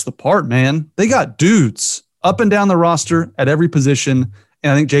 OSU looks the part, man. They got dudes up and down the roster at every position.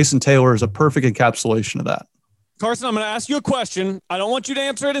 And I think Jason Taylor is a perfect encapsulation of that. Carson, I'm going to ask you a question. I don't want you to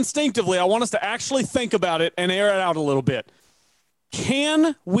answer it instinctively. I want us to actually think about it and air it out a little bit.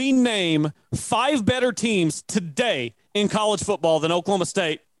 Can we name 5 better teams today in college football than Oklahoma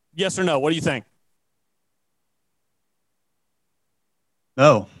State? Yes or no? What do you think?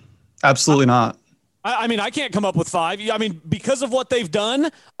 No, absolutely not. I mean, I can't come up with 5. I mean, because of what they've done,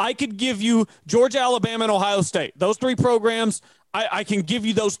 I could give you Georgia, Alabama, and Ohio State. Those 3 programs, I can give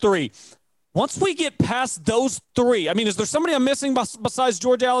you those 3. Once we get past those 3, I mean, is there somebody I'm missing besides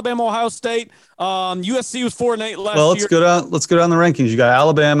Georgia, Alabama, Ohio State? USC was 4-8 last year. Let's go down the rankings. You got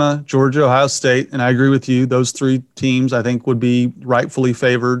Alabama, Georgia, Ohio State, and I agree with you. Those 3 teams I think would be rightfully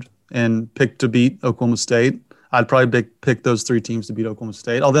favored and picked to beat Oklahoma State. I'd probably pick those 3 teams to beat Oklahoma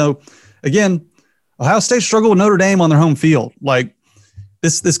State. Although, again, Ohio State struggled with Notre Dame on their home field. Like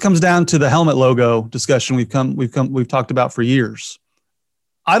this comes down to the helmet logo discussion we've talked about for years.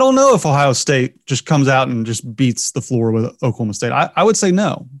 I don't know if Ohio State just comes out and just beats the floor with Oklahoma State. I would say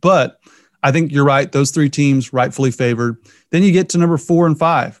no, but I think you're right. Those 3 teams rightfully favored. Then you get to number 4 and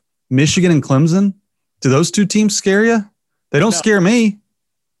 5, Michigan and Clemson. Do those 2 teams scare you? They don't scare me.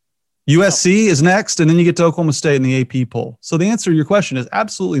 USC is next, and then you get to Oklahoma State in the AP poll. So the answer to your question is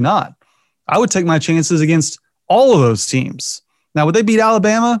absolutely not. I would take my chances against all of those teams. Now, would they beat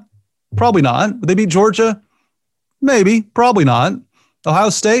Alabama? Probably not. Would they beat Georgia? Maybe. Probably not.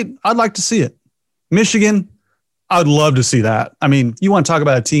 Ohio State? I'd like to see it. Michigan? I would love to see that. I mean, you want to talk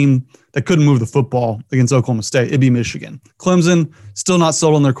about a team that couldn't move the football against Oklahoma State, it'd be Michigan. Clemson, still not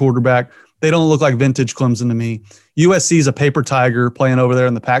sold on their quarterback. They don't look like vintage Clemson to me. USC is a paper tiger playing over there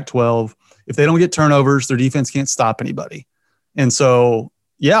in the Pac-12. If they don't get turnovers, their defense can't stop anybody. And so,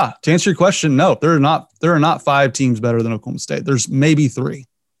 yeah, to answer your question, no, there are not 5 teams better than Oklahoma State. There's maybe 3.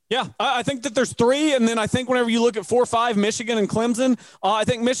 Yeah, I think that there's 3, and then I think whenever you look at 4, 5, Michigan and Clemson, I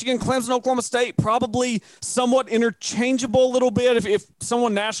think Michigan, Clemson, Oklahoma State probably somewhat interchangeable a little bit. If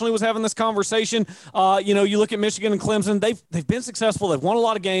someone nationally was having this conversation, you look at Michigan and Clemson, they've been successful, they've won a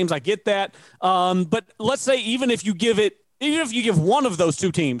lot of games. I get that, but let's say even if you give one of those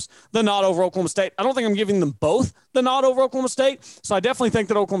 2 teams the nod over Oklahoma State, I don't think I'm giving them both the nod over Oklahoma State. So I definitely think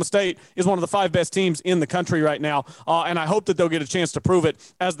that Oklahoma State is one of the 5 best teams in the country right now. And I hope that they'll get a chance to prove it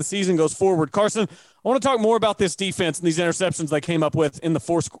as the season goes forward. Carson, I want to talk more about this defense and these interceptions they came up with in the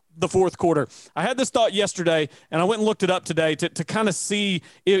fourth quarter. I had this thought yesterday, and I went and looked it up today to kind of see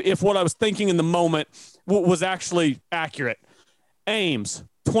if what I was thinking in the moment was actually accurate. Ames,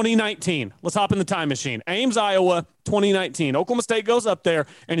 2019. Let's hop in the time machine. Ames, Iowa, 2019. Oklahoma State goes up there,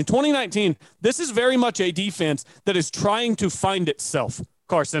 and in 2019, this is very much a defense that is trying to find itself,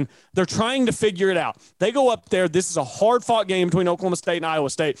 Carson. They're trying to figure it out. They go up there. This is a hard-fought game between Oklahoma State and Iowa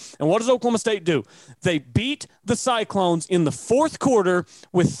State. And what does Oklahoma State do? They beat the Cyclones in the fourth quarter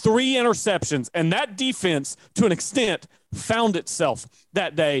with 3 interceptions, and that defense, to an extent, found itself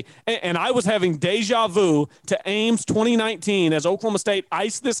that day. And I was having deja vu to Ames 2019 as Oklahoma State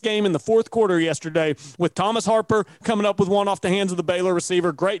iced this game in the fourth quarter yesterday with Thomas Harper coming up with one off the hands of the Baylor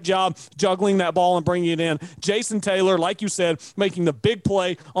receiver. Great job juggling that ball and bringing it in. Jason Taylor, like you said, making the big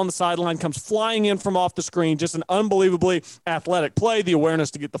play on the sideline, comes flying in from off the screen. Just an unbelievably athletic play. The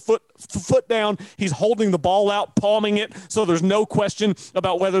awareness to get the foot down. He's holding the ball out, palming it, so there's no question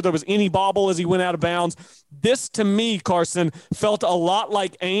about whether there was any bobble as he went out of bounds. This, to me, Carson, felt a lot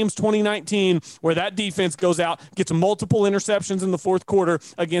like Ames 2019, where that defense goes out, gets multiple interceptions in the fourth quarter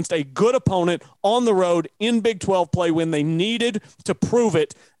against a good opponent on the road in Big 12 play when they needed to prove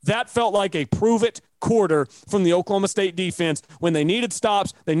it. That felt like a prove-it quarter from the Oklahoma State defense. When they needed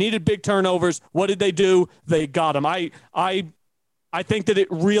stops, they needed big turnovers. What did they do? They got them. I I think that it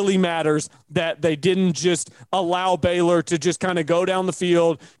really matters that they didn't just allow Baylor to just kind of go down the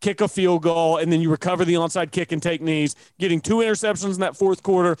field, kick a field goal, and then you recover the onside kick and take knees. Getting 2 interceptions in that fourth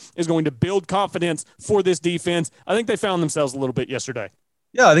quarter is going to build confidence for this defense. I think they found themselves a little bit yesterday.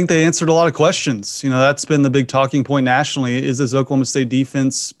 Yeah, I think they answered a lot of questions. That's been the big talking point nationally. Is this Oklahoma State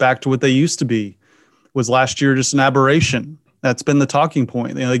defense back to what they used to be? Was last year just an aberration? That's been the talking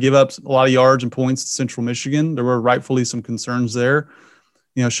point. They give up a lot of yards and points to Central Michigan. There were rightfully some concerns there.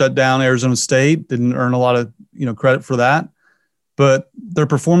 Shut down Arizona State, didn't earn a lot of, credit for that. But their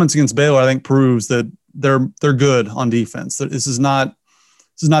performance against Baylor, I think, proves that they're good on defense. This is not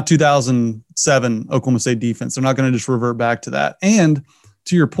 2007 Oklahoma State defense. They're not going to just revert back to that. And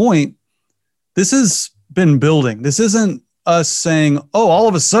to your point, this has been building. This isn't us saying, oh, all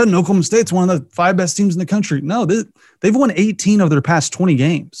of a sudden Oklahoma State's one of the 5 best teams in the country. No, they've won 18 of their past 20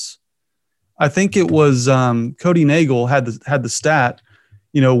 games. I think it was Cody Nagel had the stat,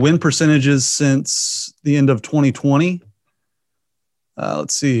 win percentages since the end of 2020.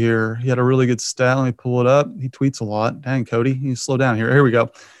 Let's see here. He had a really good stat. Let me pull it up. He tweets a lot. Dang, Cody, you slow down here. Here we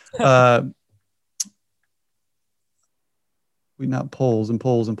go. We not polls.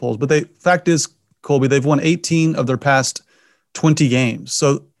 But fact is, Colby, they've won 18 of their past 20 games.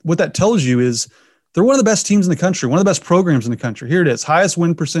 So what that tells you is they're one of the best teams in the country, one of the best programs in the country. Here it is, highest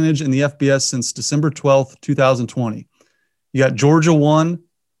win percentage in the FBS since December 12th, 2020. You got Georgia 1,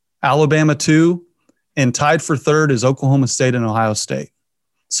 Alabama 2, and tied for third is Oklahoma State and Ohio State.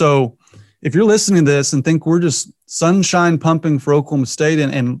 So if you're listening to this and think we're just sunshine pumping for Oklahoma State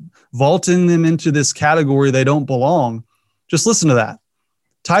and vaulting them into this category they don't belong, just listen to that.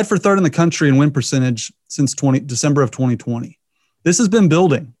 Tied for third in the country in win percentage since December of 2020. This has been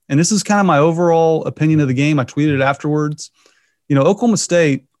building, and this is kind of my overall opinion of the game. I tweeted it afterwards. Oklahoma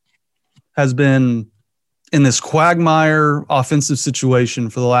State has been in this quagmire offensive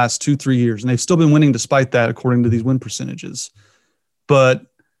situation for the last 2-3 years, and they've still been winning despite that, according to these win percentages. But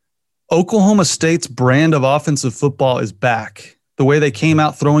Oklahoma State's brand of offensive football is back. The way they came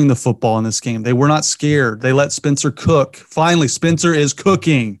out throwing the football in this game, they were not scared. They let Spencer cook. Finally, Spencer is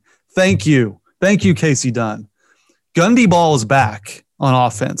cooking. Thank you. Thank you, Casey Dunn. Gundy ball is back on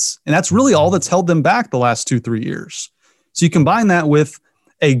offense, and that's really all that's held them back the last 2-3 years. So you combine that with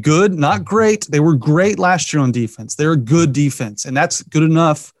a good, not great. They were great last year on defense. They're a good defense, and that's good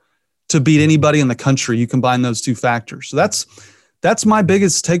enough to beat anybody in the country. You combine those two factors. So that's my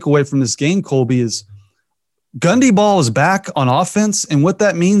biggest takeaway from this game, Colby, is Gundy ball is back on offense, and what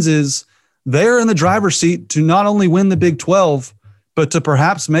that means is they're in the driver's seat to not only win the Big 12, but to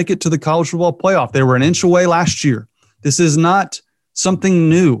perhaps make it to the college football playoff. They were an inch away last year. This is not something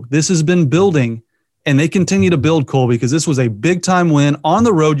new. This has been building, and they continue to build, Colby, because this was a big-time win on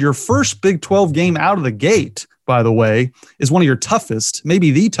the road. Your first Big 12 game out of the gate, by the way, is one of your toughest,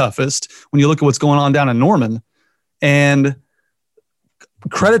 maybe the toughest, when you look at what's going on down in Norman. And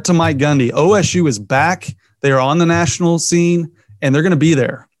credit to Mike Gundy. OSU is back. They are on the national scene, and they're going to be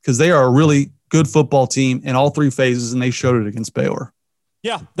there because they are a really good football team in all 3 phases, and they showed it against Baylor.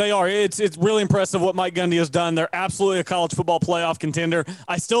 Yeah, they are. It's really impressive what Mike Gundy has done. They're absolutely a college football playoff contender.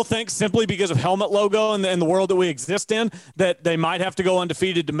 I still think simply because of helmet logo and the world that we exist in that they might have to go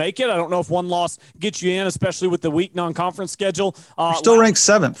undefeated to make it. I don't know if one loss gets you in, especially with the weak non-conference schedule. They're still ranked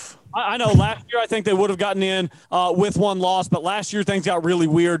 7th. I know last year I think they would have gotten in with one loss, but last year things got really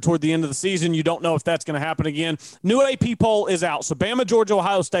weird toward the end of the season. You don't know if that's going to happen again. New AP poll is out. So Bama, Georgia,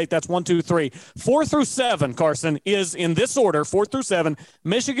 Ohio State, that's 1, 2, 3. 4 through 7, Carson, is in this order, 4 through 7,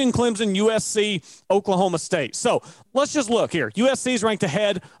 Michigan, Clemson, USC, Oklahoma State. So let's just look here. USC is ranked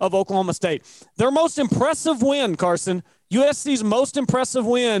ahead of Oklahoma State. Their most impressive win, Carson, USC's most impressive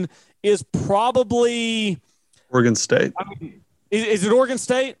win is probably Oregon State. Is it Oregon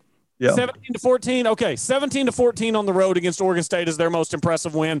State? Yeah. 17-14. Okay, 17-14 on the road against Oregon State is their most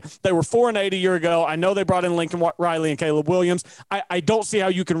impressive win. They were 4-8 a year ago. I know they brought in Lincoln Riley and Caleb Williams. I don't see how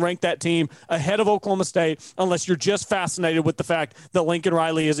you can rank that team ahead of Oklahoma State unless you're just fascinated with the fact that Lincoln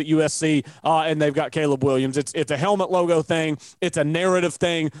Riley is at USC and they've got Caleb Williams. It's a helmet logo thing. It's a narrative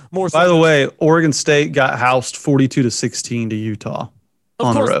thing. By the way, Oregon State got housed 42-16 to Utah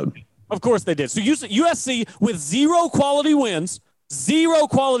on the road. Of course they did. So USC with 0 quality wins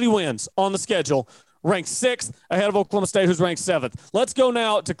on the schedule, ranked 6th ahead of Oklahoma State, who's ranked 7th. Let's go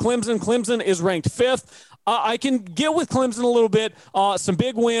now to Clemson. Clemson is ranked 5th. I can get with Clemson a little bit. Some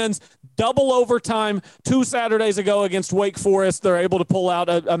big wins, double overtime 2 Saturdays ago against Wake Forest. They're able to pull out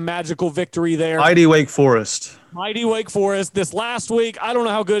a magical victory there. Mighty Wake Forest. Mighty Wake Forest. This last week, I don't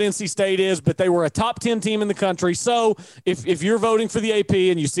know how good NC State is, but they were a top 10 team in the country. So if you're voting for the AP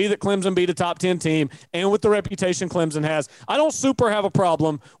and you see that Clemson beat a top 10 team, and with the reputation Clemson has, I don't super have a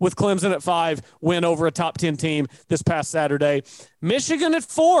problem with Clemson at 5 win over a top 10 team this past Saturday. Michigan at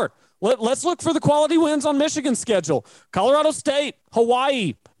 4. Let's look for the quality wins on Michigan's schedule. Colorado State,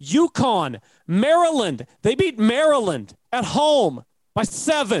 Hawaii, UConn, Maryland. They beat Maryland at home by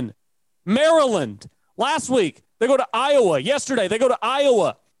 7. Maryland. Last week, they go to Iowa. Yesterday, they go to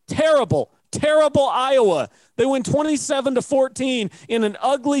Iowa. Terrible Iowa. They win 27-14 in an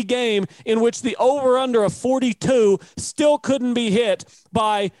ugly game in which the over-under of 42 still couldn't be hit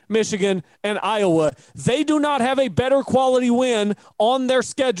by Michigan and Iowa. They do not have a better quality win on their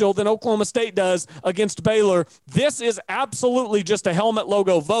schedule than Oklahoma State does against Baylor. This is absolutely just a helmet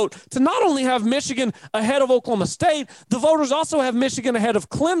logo vote. To not only have Michigan ahead of Oklahoma State, the voters also have Michigan ahead of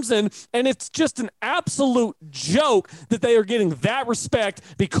Clemson, and it's just an absolute joke that they are getting that respect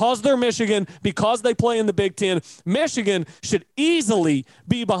because they're Michigan, because they play in the Big Ten. Michigan should easily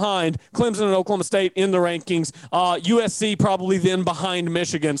be behind Clemson and Oklahoma State in the rankings. USC probably then behind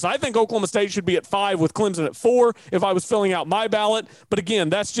Michigan. So I think Oklahoma State should be at 5 with Clemson at 4 if I was filling out my ballot. But again,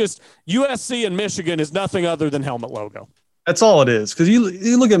 that's just USC and Michigan is nothing other than helmet logo. That's all it is. Because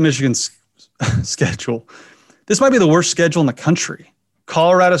you look at Michigan's schedule. This might be the worst schedule in the country.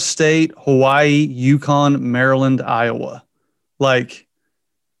 Colorado State, Hawaii, UConn, Maryland, Iowa.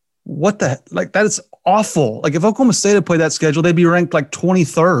 What that is awful. If Oklahoma State had played that schedule, they'd be ranked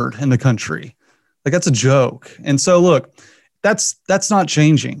 23rd in the country. That's a joke. And so look, that's not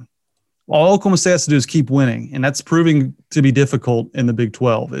changing. All Oklahoma State has to do is keep winning, and that's proving to be difficult in the Big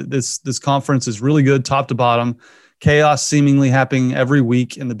 12. This conference is really good top to bottom. Chaos seemingly happening every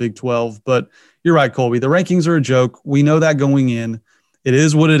week in the Big 12. But you're right, Colby. The rankings are a joke. We know that going in. It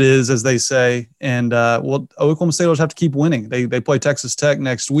is what it is, as they say. And, Oklahoma State will just have to keep winning. They play Texas Tech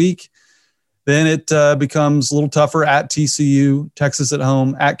next week. Then it becomes a little tougher at TCU, Texas at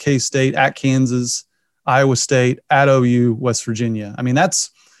home, at K-State, at Kansas, Iowa State, at OU, West Virginia. I mean,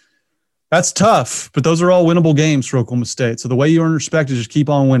 that's tough, but those are all winnable games for Oklahoma State. So the way you earn respect is just keep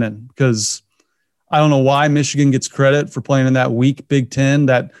on winning, because I don't know why Michigan gets credit for playing in that weak Big Ten,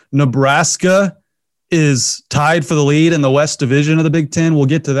 that Nebraska is tied for the lead in the West Division of the Big Ten. We'll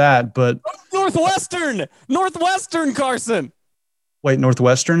get to that, but Northwestern, Carson. Wait,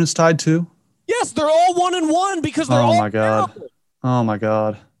 Northwestern is tied too? Yes, they're all 1-1 because they're all terrible. Oh my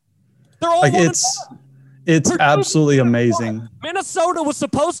God. They're all 1-1. It's absolutely amazing. Minnesota was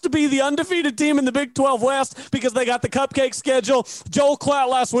supposed to be the undefeated team in the Big 12 West because they got the cupcake schedule. Joel Klatt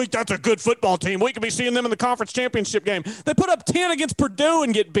last week, that's a good football team. We could be seeing them in the conference championship game. They put up 10 against Purdue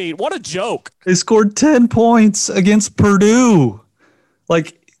and get beat. What a joke. They scored 10 points against Purdue.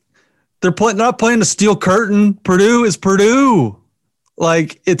 They're not playing the steel curtain. Purdue is Purdue.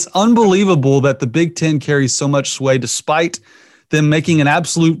 It's unbelievable that the Big Ten carries so much sway despite them making an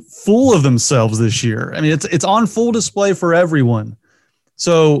absolute fool of themselves this year. I mean, it's on full display for everyone.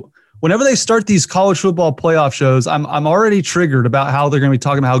 So whenever they start these college football playoff shows, I'm already triggered about how they're going to be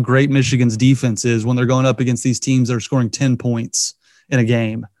talking about how great Michigan's defense is when they're going up against these teams that are scoring 10 points in a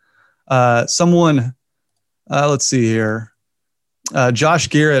game. Let's see here. Josh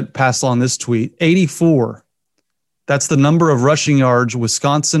Garrett passed on this tweet, 84. That's the number of rushing yards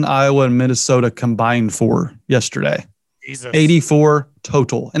Wisconsin, Iowa, and Minnesota combined for yesterday. Jesus. 84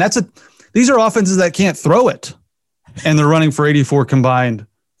 total. And these are offenses that can't throw it, and they're running for 84 combined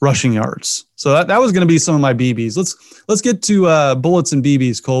rushing yards. So that was going to be some of my BBs. Let's get to bullets and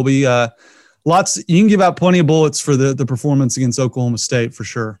BBs, Colby. You can give out plenty of bullets for the performance against Oklahoma State for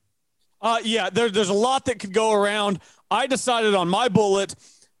sure. There's a lot that could go around. I decided on my bullet,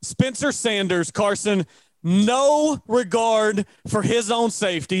 Spencer Sanders, Carson. No regard for his own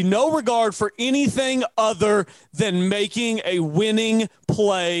safety, no regard for anything other than making a winning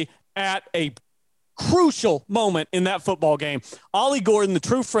play at a crucial moment in that football game. Ollie Gordon, the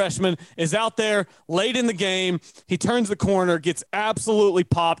true freshman, is out there late in the game. He turns the corner, gets absolutely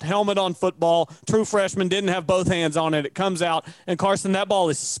popped, helmet on football. True freshman didn't have both hands on it. It comes out, and Carson, that ball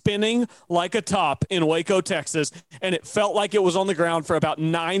is spinning like a top in Waco, Texas, and it felt like it was on the ground for about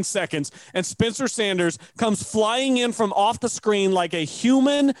 9 seconds. And Spencer Sanders comes flying in from off the screen like a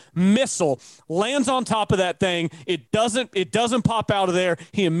human missile, lands on top of that thing. It doesn't pop out of there.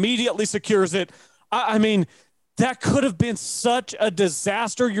 He immediately secures it. I mean, That could have been such a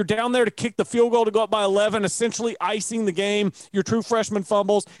disaster. You're down there to kick the field goal to go up by 11, essentially icing the game. Your true freshman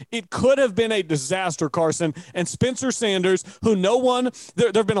fumbles. It could have been a disaster, Carson. And Spencer Sanders, who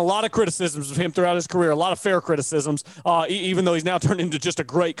there have been a lot of criticisms of him throughout his career, a lot of fair criticisms, even though he's now turned into just a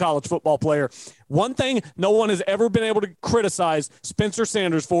great college football player. One thing no one has ever been able to criticize Spencer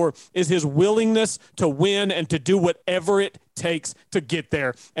Sanders for is his willingness to win and to do whatever it takes to get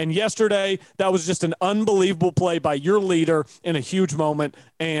there. And yesterday, that was just an unbelievable play by your leader in a huge moment,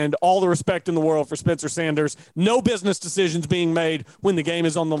 and all the respect in the world for Spencer Sanders. No business decisions being made when the game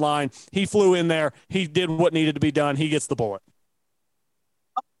is on the line. He flew in there. He did what needed to be done. He gets the bullet.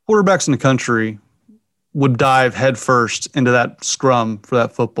 Quarterbacks in the country would dive headfirst into that scrum for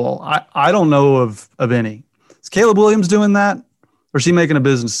that football. I don't know of any. Is Caleb Williams doing that, or is he making a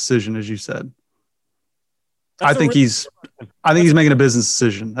business decision, as you said? I think he's making a business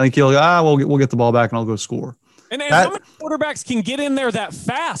decision. I think he'll we'll get the ball back and I'll go score. And how many quarterbacks can get in there that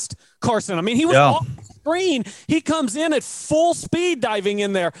fast, Carson? I mean, he was off the screen. He comes in at full speed diving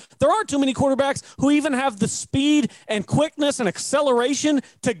in there. There aren't too many quarterbacks who even have the speed and quickness and acceleration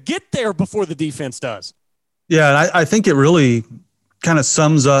to get there before the defense does. Yeah, and I think it really kind of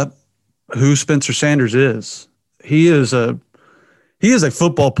sums up who Spencer Sanders is. He is a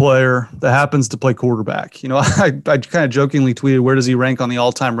football player that happens to play quarterback. You know, I kind of jokingly tweeted, where does he rank on the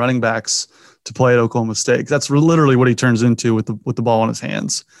all-time running backs to play at Oklahoma State? That's literally what he turns into with the ball in his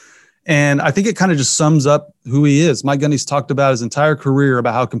hands. And I think it kind of just sums up who he is. Mike Gundy's talked about his entire career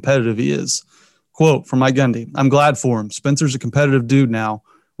about how competitive he is. Quote from Mike Gundy, "I'm glad for him. Spencer's a competitive dude now.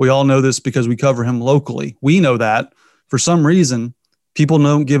 We all know this because we cover him locally. We know that. For some reason, people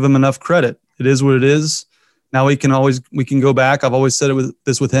don't give him enough credit. It is what it is. Now we can go back. I've always said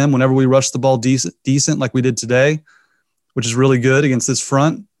with him, whenever we rush the ball decent like we did today, which is really good against this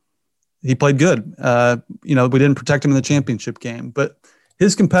front, he played good. We didn't protect him in the championship game, but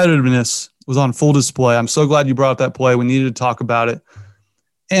his competitiveness was on full display. I'm so glad you brought up that play. We needed to talk about it.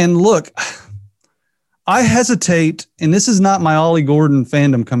 And look, I hesitate, and this is not my Ollie Gordon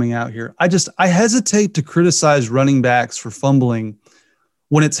fandom coming out here. I hesitate to criticize running backs for fumbling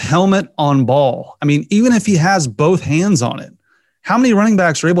when it's helmet on ball. I mean, even if he has both hands on it, how many running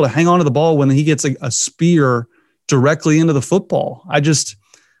backs are able to hang on to the ball when he gets a spear directly into the football?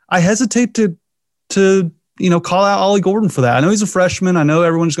 I hesitate to call out Ollie Gordon for that. I know he's a freshman. I know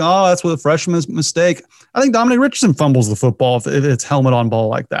everyone's going, oh, that's what a freshman's mistake. I think Dominic Richardson fumbles the football if it's helmet on ball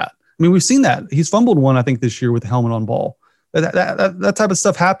like that. I mean, we've seen that. He's fumbled one, I think, this year with the helmet on ball. That type of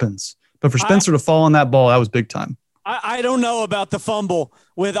stuff happens. But for Spencer to fall on that ball, that was big time. I don't know about the fumble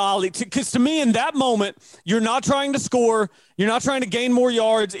with Ollie, because to me in that moment, you're not trying to score. You're not trying to gain more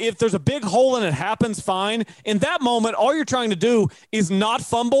yards. If there's a big hole and it happens, fine. In that moment, all you're trying to do is not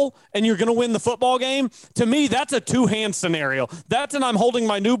fumble and you're going to win the football game. To me, that's a two-hand scenario. That's an I'm holding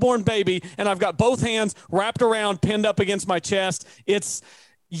my newborn baby and I've got both hands wrapped around, pinned up against my chest.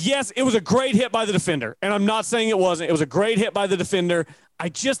 Yes, it was a great hit by the defender, and I'm not saying it wasn't. It was a great hit by the defender. I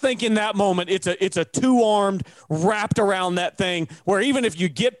just think in that moment, it's a two-armed wrapped around that thing where even if you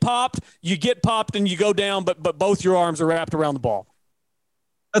get popped and you go down, but both your arms are wrapped around the ball.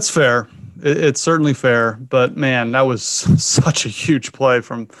 That's fair. It's certainly fair, but man, that was such a huge play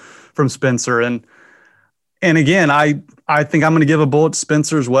from Spencer. And again, I think I'm going to give a bullet to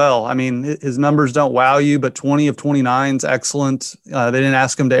Spencer as well. I mean, his numbers don't wow you, but 20 of 29 is excellent. They didn't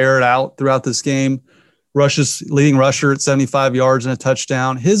ask him to air it out throughout this game. Leading rusher at 75 yards and a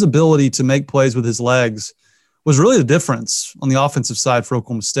touchdown. His ability to make plays with his legs was really the difference on the offensive side for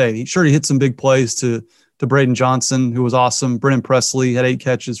Oklahoma State. He hit some big plays to Braden Johnson, who was awesome. Brennan Presley had 8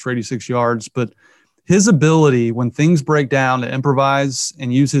 catches for 86 yards. But his ability, when things break down, to improvise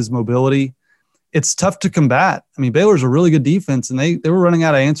and use his mobility, it's tough to combat. I mean, Baylor's a really good defense, and they were running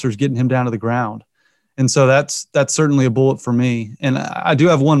out of answers getting him down to the ground. And so that's certainly a bullet for me. And I do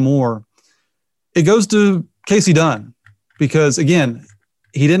have one more. It goes to Casey Dunn because, again,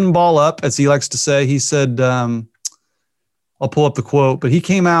 he didn't ball up, as he likes to say. He said, I'll pull up the quote, but he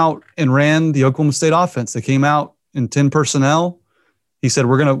came out and ran the Oklahoma State offense. They came out in 10 personnel. He said,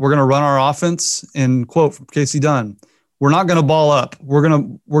 we're gonna run our offense, and quote from Casey Dunn, we're not going to ball up. We're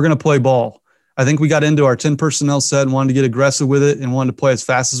going to play ball. I think we got into our 10 personnel set and wanted to get aggressive with it and wanted to play as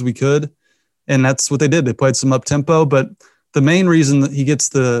fast as we could. And that's what they did. They played some up tempo, but the main reason that he gets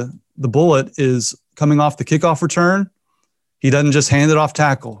the bullet is coming off the kickoff return. He doesn't just hand it off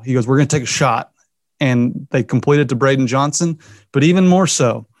tackle. He goes, we're going to take a shot. And they complete it to Braden Johnson. But even more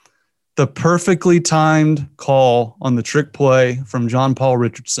so, the perfectly timed call on the trick play from John Paul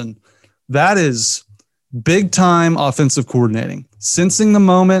Richardson. That is big time offensive coordinating. Sensing the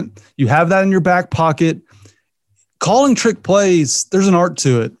moment, you have that in your back pocket. calling trick plays, there's an art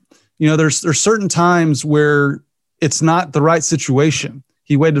to it. There's certain times where it's not the right situation.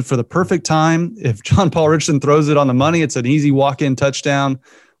 He waited for the perfect time. If John Paul Richardson throws it on the money, it's an easy walk-in touchdown.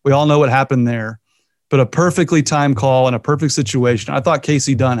 We all know what happened there. But a perfectly timed call in a perfect situation. I thought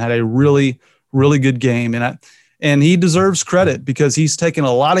Casey Dunn had a really, really good game. And he deserves credit because he's taken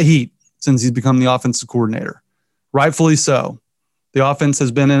a lot of heat since he's become the offensive coordinator. Rightfully so. The offense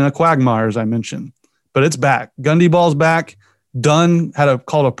has been in a quagmire, as I mentioned. But it's back. Gundy ball's back. Dunn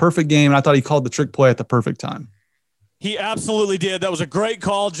called a perfect game, and I thought he called the trick play at the perfect time. He absolutely did. That was a great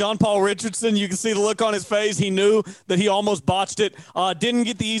call. John Paul Richardson, you can see the look on his face. He knew that he almost botched it. Didn't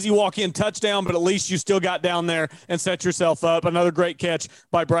get the easy walk-in touchdown, but at least you still got down there and set yourself up. Another great catch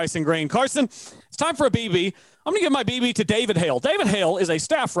by Bryson Green. Carson, it's time for a BB. I'm going to give my BB to David Hale. David Hale is a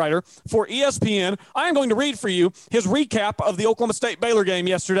staff writer for ESPN. I am going to read for you his recap of the Oklahoma State-Baylor game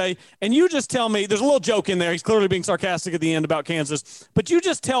yesterday, and you just tell me – there's a little joke in there. He's clearly being sarcastic at the end about Kansas. But you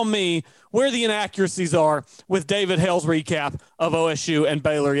just tell me where the inaccuracies are with David Hale's recap of OSU and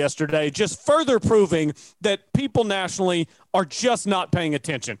Baylor yesterday, just further proving that people nationally are just not paying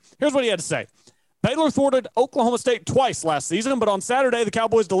attention. Here's what he had to say. Baylor thwarted Oklahoma State twice last season, but on Saturday, the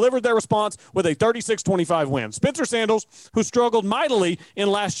Cowboys delivered their response with a 36-25 win. Spencer Sanders, who struggled mightily in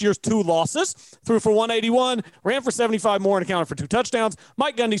last year's 2 losses, threw for 181, ran for 75 more, and accounted for 2 touchdowns.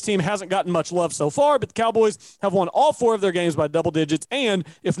 Mike Gundy's team hasn't gotten much love so far, but the Cowboys have won all 4 of their games by double digits, and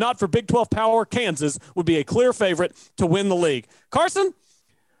if not for Big 12 power, Kansas would be a clear favorite to win the league. Carson,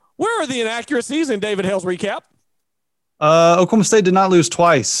 where are the inaccuracies in David Hale's recap? Oklahoma State did not lose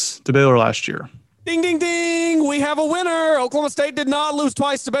twice to Baylor last year. Ding, ding, ding. We have a winner. Oklahoma State did not lose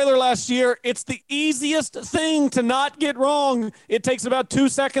twice to Baylor last year. It's the easiest thing to not get wrong. It takes about 2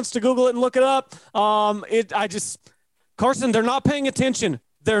 seconds to Google it and look it up. Carson, they're not paying attention.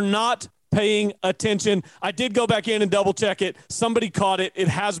 They're not paying attention. I did go back in and double check it. Somebody caught it. It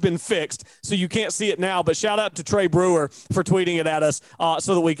has been fixed, so you can't see it now. But shout out to Trey Brewer for tweeting it at us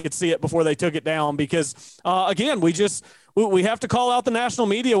so that we could see it before they took it down. Because, again, we have to call out the national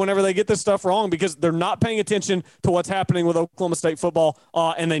media whenever they get this stuff wrong because they're not paying attention to what's happening with Oklahoma State football,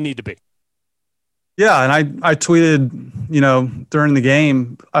 and they need to be. Yeah, and I tweeted, during the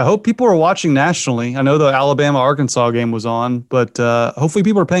game, I hope people are watching nationally. I know the Alabama-Arkansas game was on, but hopefully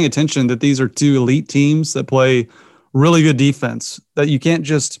people are paying attention that these are 2 elite teams that play really good defense, that you can't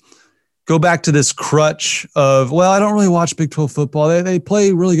just go back to this crutch of, well, I don't really watch Big 12 football. They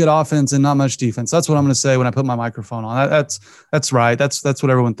play really good offense and not much defense. That's what I'm going to say when I put my microphone on. That's right. That's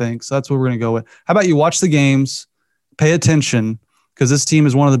what everyone thinks. That's what we're going to go with. How about you watch the games, pay attention, because this team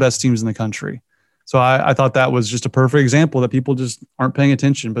is one of the best teams in the country. So I thought that was just a perfect example that people just aren't paying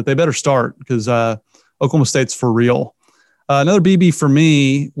attention, but they better start because Oklahoma State's for real. Another BB for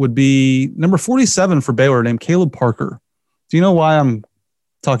me would be number 47 for Baylor named Caleb Parker. Do you know why I'm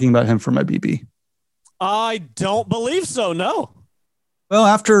talking about him for my BB? I don't believe so, no. Well,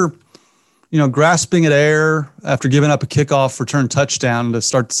 after, grasping at air, after giving up a kickoff return touchdown to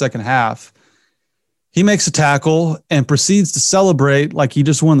start the second half, he makes a tackle and proceeds to celebrate like he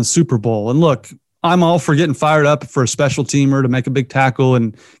just won the Super Bowl. And look, I'm all for getting fired up for a special teamer to make a big tackle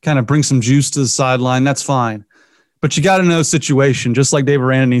and kind of bring some juice to the sideline. That's fine. But you got to know situation, just like Dave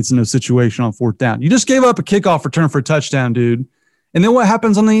Aranda needs to know situation on 4th down. You just gave up a kickoff return for a touchdown, dude. And then what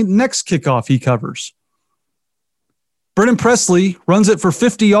happens on the next kickoff he covers? Brennan Presley runs it for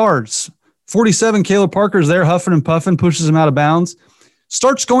 50 yards. 47, Caleb Parker's there huffing and puffing, pushes him out of bounds.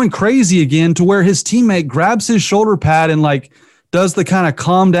 Starts going crazy again to where his teammate grabs his shoulder pad and does the kind of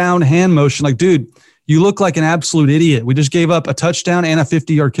calm down hand motion. Like, dude, you look like an absolute idiot. We just gave up a touchdown and a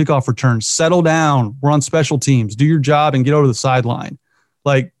 50-yard kickoff return. Settle down. We're on special teams. Do your job and get over the sideline.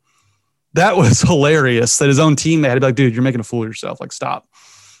 That was hilarious that his own teammate had to be like, dude, you're making a fool of yourself. Stop.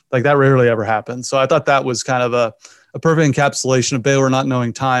 That rarely ever happens. So I thought that was kind of a perfect encapsulation of Baylor not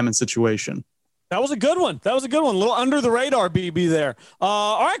knowing time and situation. That was a good one. A little under the radar BB there.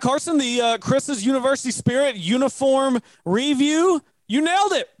 All right, Carson, the Chris's University Spirit uniform review. You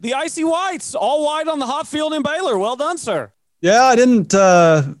nailed it. The icy whites, all white on the hot field in Baylor. Well done, sir. Yeah, I didn't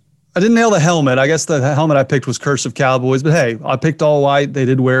nail the helmet. I guess the helmet I picked was Cursive Cowboys, but hey, I picked all white. They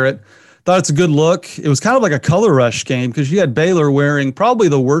did wear it. Thought it's a good look. It was kind of like a color rush game because you had Baylor wearing probably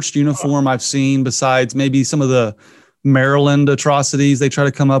the worst uniform I've seen besides maybe some of the Maryland atrocities they try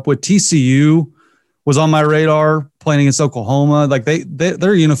to come up with. TCU was on my radar playing against Oklahoma.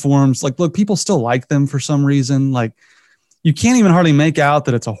 Their uniforms, look, people still like them for some reason. You can't even hardly make out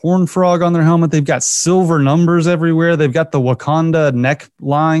that it's a horned frog on their helmet. They've got silver numbers everywhere. They've got the Wakanda neck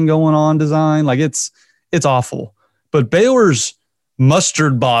line going on design. It's awful. But Baylor's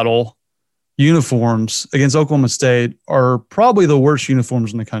mustard bottle uniforms against Oklahoma State are probably the worst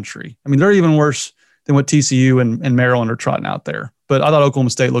uniforms in the country. I mean, they're even worse than what TCU and Maryland are trotting out there. But I thought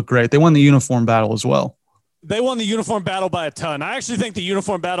Oklahoma State looked great. They won the uniform battle as well. They won the uniform battle by a ton. I actually think the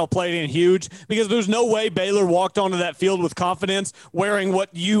uniform battle played in huge because there's no way Baylor walked onto that field with confidence wearing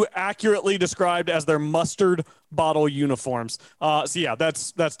what you accurately described as their mustard bottle uniforms. So, yeah,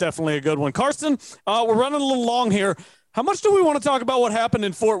 that's definitely a good one. Carson, we're running a little long here. How much do we want to talk about what happened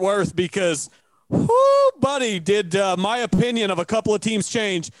in Fort Worth? Because, whoo, buddy, did my opinion of a couple of teams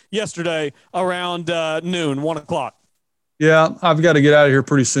change yesterday around noon, 1 o'clock. Yeah, I've got to get out of here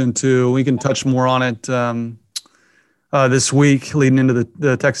pretty soon, too. We can touch more on it this week leading into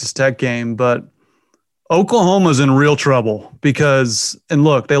the Texas Tech game. But Oklahoma's in real trouble because, and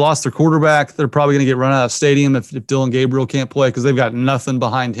look, they lost their quarterback. They're probably going to get run out of stadium if Dylan Gabriel can't play because they've got nothing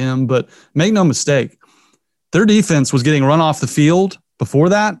behind him. But make no mistake, their defense was getting run off the field before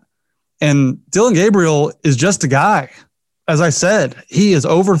that. And Dylan Gabriel is just a guy. As I said, he is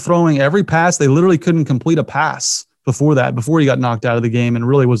overthrowing every pass. They literally couldn't complete a pass before that, before he got knocked out of the game and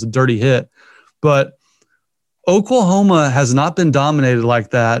really was a dirty hit. But Oklahoma has not been dominated like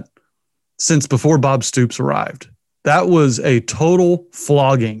that since before Bob Stoops arrived. That was a total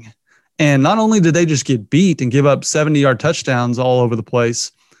flogging. And not only did they just get beat and give up 70-yard touchdowns all over the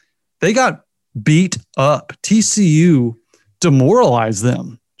place, they got beat up. TCU demoralized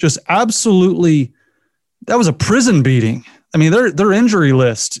them. Just absolutely, that was a prison beating. I mean, their injury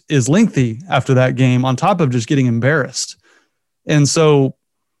list is lengthy after that game on top of just getting embarrassed. And so,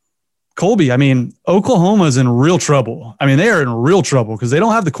 Colby, I mean, Oklahoma's in real trouble. I mean, they are in real trouble because they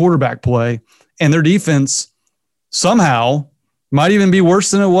don't have the quarterback play, and their defense somehow might even be worse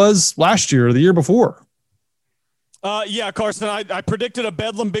than it was last year or the year before. Yeah, Carson, I predicted a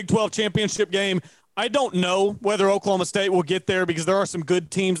Bedlam Big 12 championship game. I don't know whether Oklahoma State will get there because there are some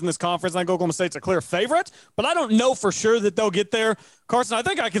good teams in this conference. I think Oklahoma State's a clear favorite, but I don't know for sure that they'll get there. Carson, I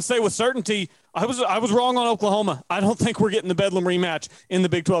think I can say with certainty I was wrong on Oklahoma. I don't think we're getting the Bedlam rematch in the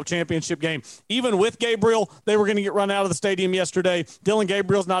Big 12 championship game. Even with Gabriel, they were going to get run out of the stadium yesterday. Dylan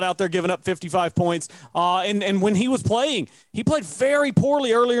Gabriel's not out there giving up 55 points. And when he was playing, he played very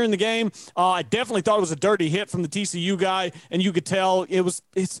poorly earlier in the game. I definitely thought it was a dirty hit from the TCU guy, and you could tell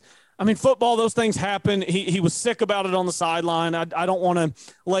football, those things happen. He was sick about it on the sideline. I don't want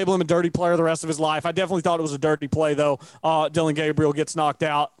to label him a dirty player the rest of his life. I definitely thought it was a dirty play, though. Dylan Gabriel gets knocked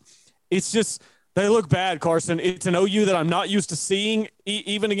out. It's just they look bad, Carson. It's an OU that I'm not used to seeing.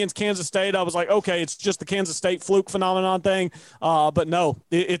 Even against Kansas State, I was like, okay, it's just the Kansas State fluke phenomenon thing. But no,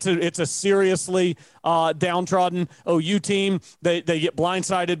 it's a seriously downtrodden OU team. They get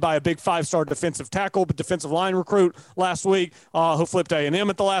blindsided by a big 5-star defensive tackle, but defensive line recruit last week who flipped A&M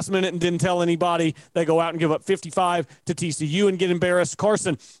at the last minute and didn't tell anybody. They go out and give up 55 to TCU and get embarrassed.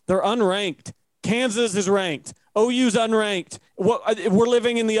 Carson, they're unranked. Kansas is ranked. OU's unranked. We're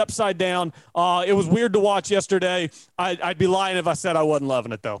living in the upside down. It was weird to watch yesterday. I'd be lying if I said I wasn't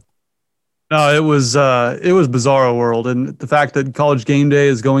loving it, though. No, it was bizarro world. And the fact that College Game Day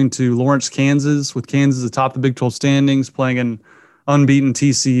is going to Lawrence, Kansas, with Kansas atop the Big 12 standings, playing an unbeaten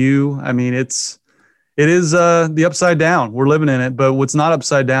TCU. I mean, it is the upside down. We're living in it. But what's not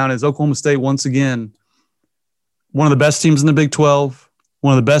upside down is Oklahoma State, once again, one of the best teams in the Big 12,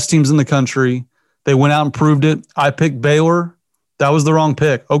 one of the best teams in the country. They went out and proved it. I picked Baylor. That was the wrong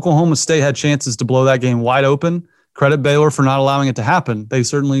pick. Oklahoma State had chances to blow that game wide open. Credit Baylor for not allowing it to happen. They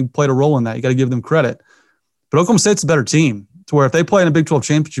certainly played a role in that. You got to give them credit. But Oklahoma State's a better team to where if they play in a Big 12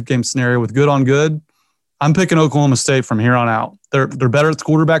 championship game scenario with good on good, I'm picking Oklahoma State from here on out. They're better at the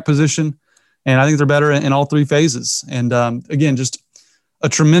quarterback position, and I think they're better in all three phases. And, again, just a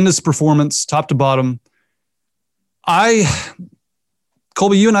tremendous performance top to bottom.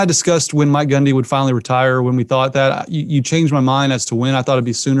 Colby, you and I discussed when Mike Gundy would finally retire, when we thought that. You changed my mind as to when. I thought it'd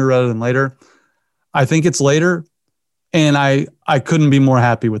be sooner rather than later. I think it's later, and I couldn't be more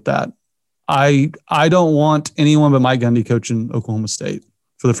happy with that. I don't want anyone but Mike Gundy coaching Oklahoma State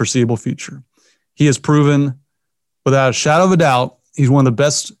for the foreseeable future. He has proven, without a shadow of a doubt, he's one of the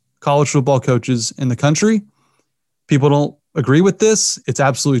best college football coaches in the country. People don't agree with this. It's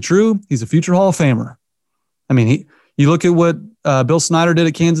absolutely true. He's a future Hall of Famer. I mean, you look at what Bill Snyder did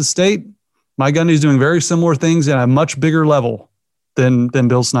at Kansas State. Mike Gundy's doing very similar things at a much bigger level than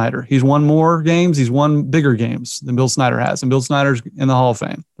Bill Snyder. He's won more games. He's won bigger games than Bill Snyder has. And Bill Snyder's in the Hall of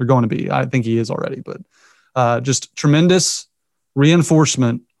Fame. They're going to be. I think he is already. But just tremendous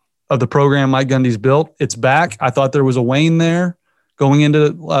reinforcement of the program Mike Gundy's built. It's back. I thought there was a wane there going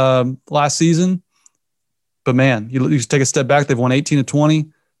into last season. But, man, you just take a step back. They've won 18 to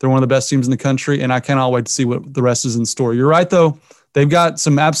 20. They're one of the best teams in the country, and I cannot wait to see what the rest is in store. You're right, though. They've got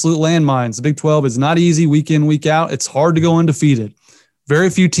some absolute landmines. The Big 12 is not easy week in, week out. It's hard to go undefeated. Very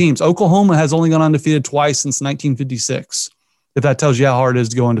few teams. Oklahoma has only gone undefeated twice since 1956, if that tells you how hard it is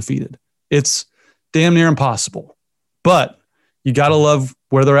to go undefeated. It's damn near impossible. But you got to love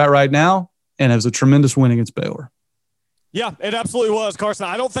where they're at right now, and it was a tremendous win against Baylor. Yeah, it absolutely was, Carson.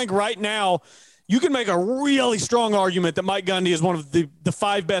 I don't think right now you can make a really strong argument that Mike Gundy is one of the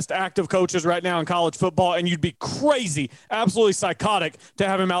 5 best active coaches right now in college football, and you'd be crazy, absolutely psychotic to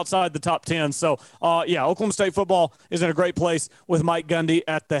have him outside the top 10. So, Oklahoma State football is in a great place with Mike Gundy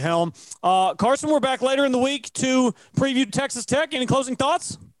at the helm. Carson, we're back later in the week to preview Texas Tech. Any closing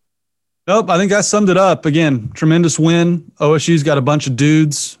thoughts? Nope, I think I summed it up. Again, tremendous win. OSU's got a bunch of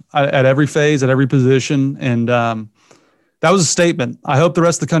dudes at every phase, at every position, and that was a statement. I hope the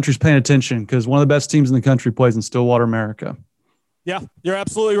rest of the country's paying attention because one of the best teams in the country plays in Stillwater, America. Yeah, you're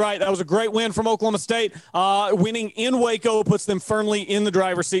absolutely right. That was a great win from Oklahoma State. Winning in Waco puts them firmly in the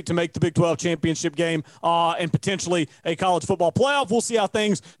driver's seat to make the Big 12 championship game and potentially a college football playoff. We'll see how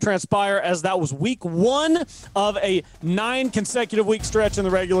things transpire as that was week 1 of a 9 consecutive week stretch in the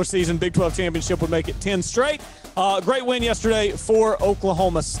regular season. Big 12 championship would make it 10 straight. Great win yesterday for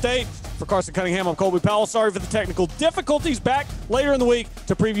Oklahoma State. For Carson Cunningham, I'm Colby Powell. Sorry for the technical difficulties. Back later in the week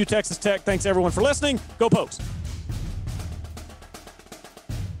to preview Texas Tech. Thanks, everyone, for listening. Go Pokes.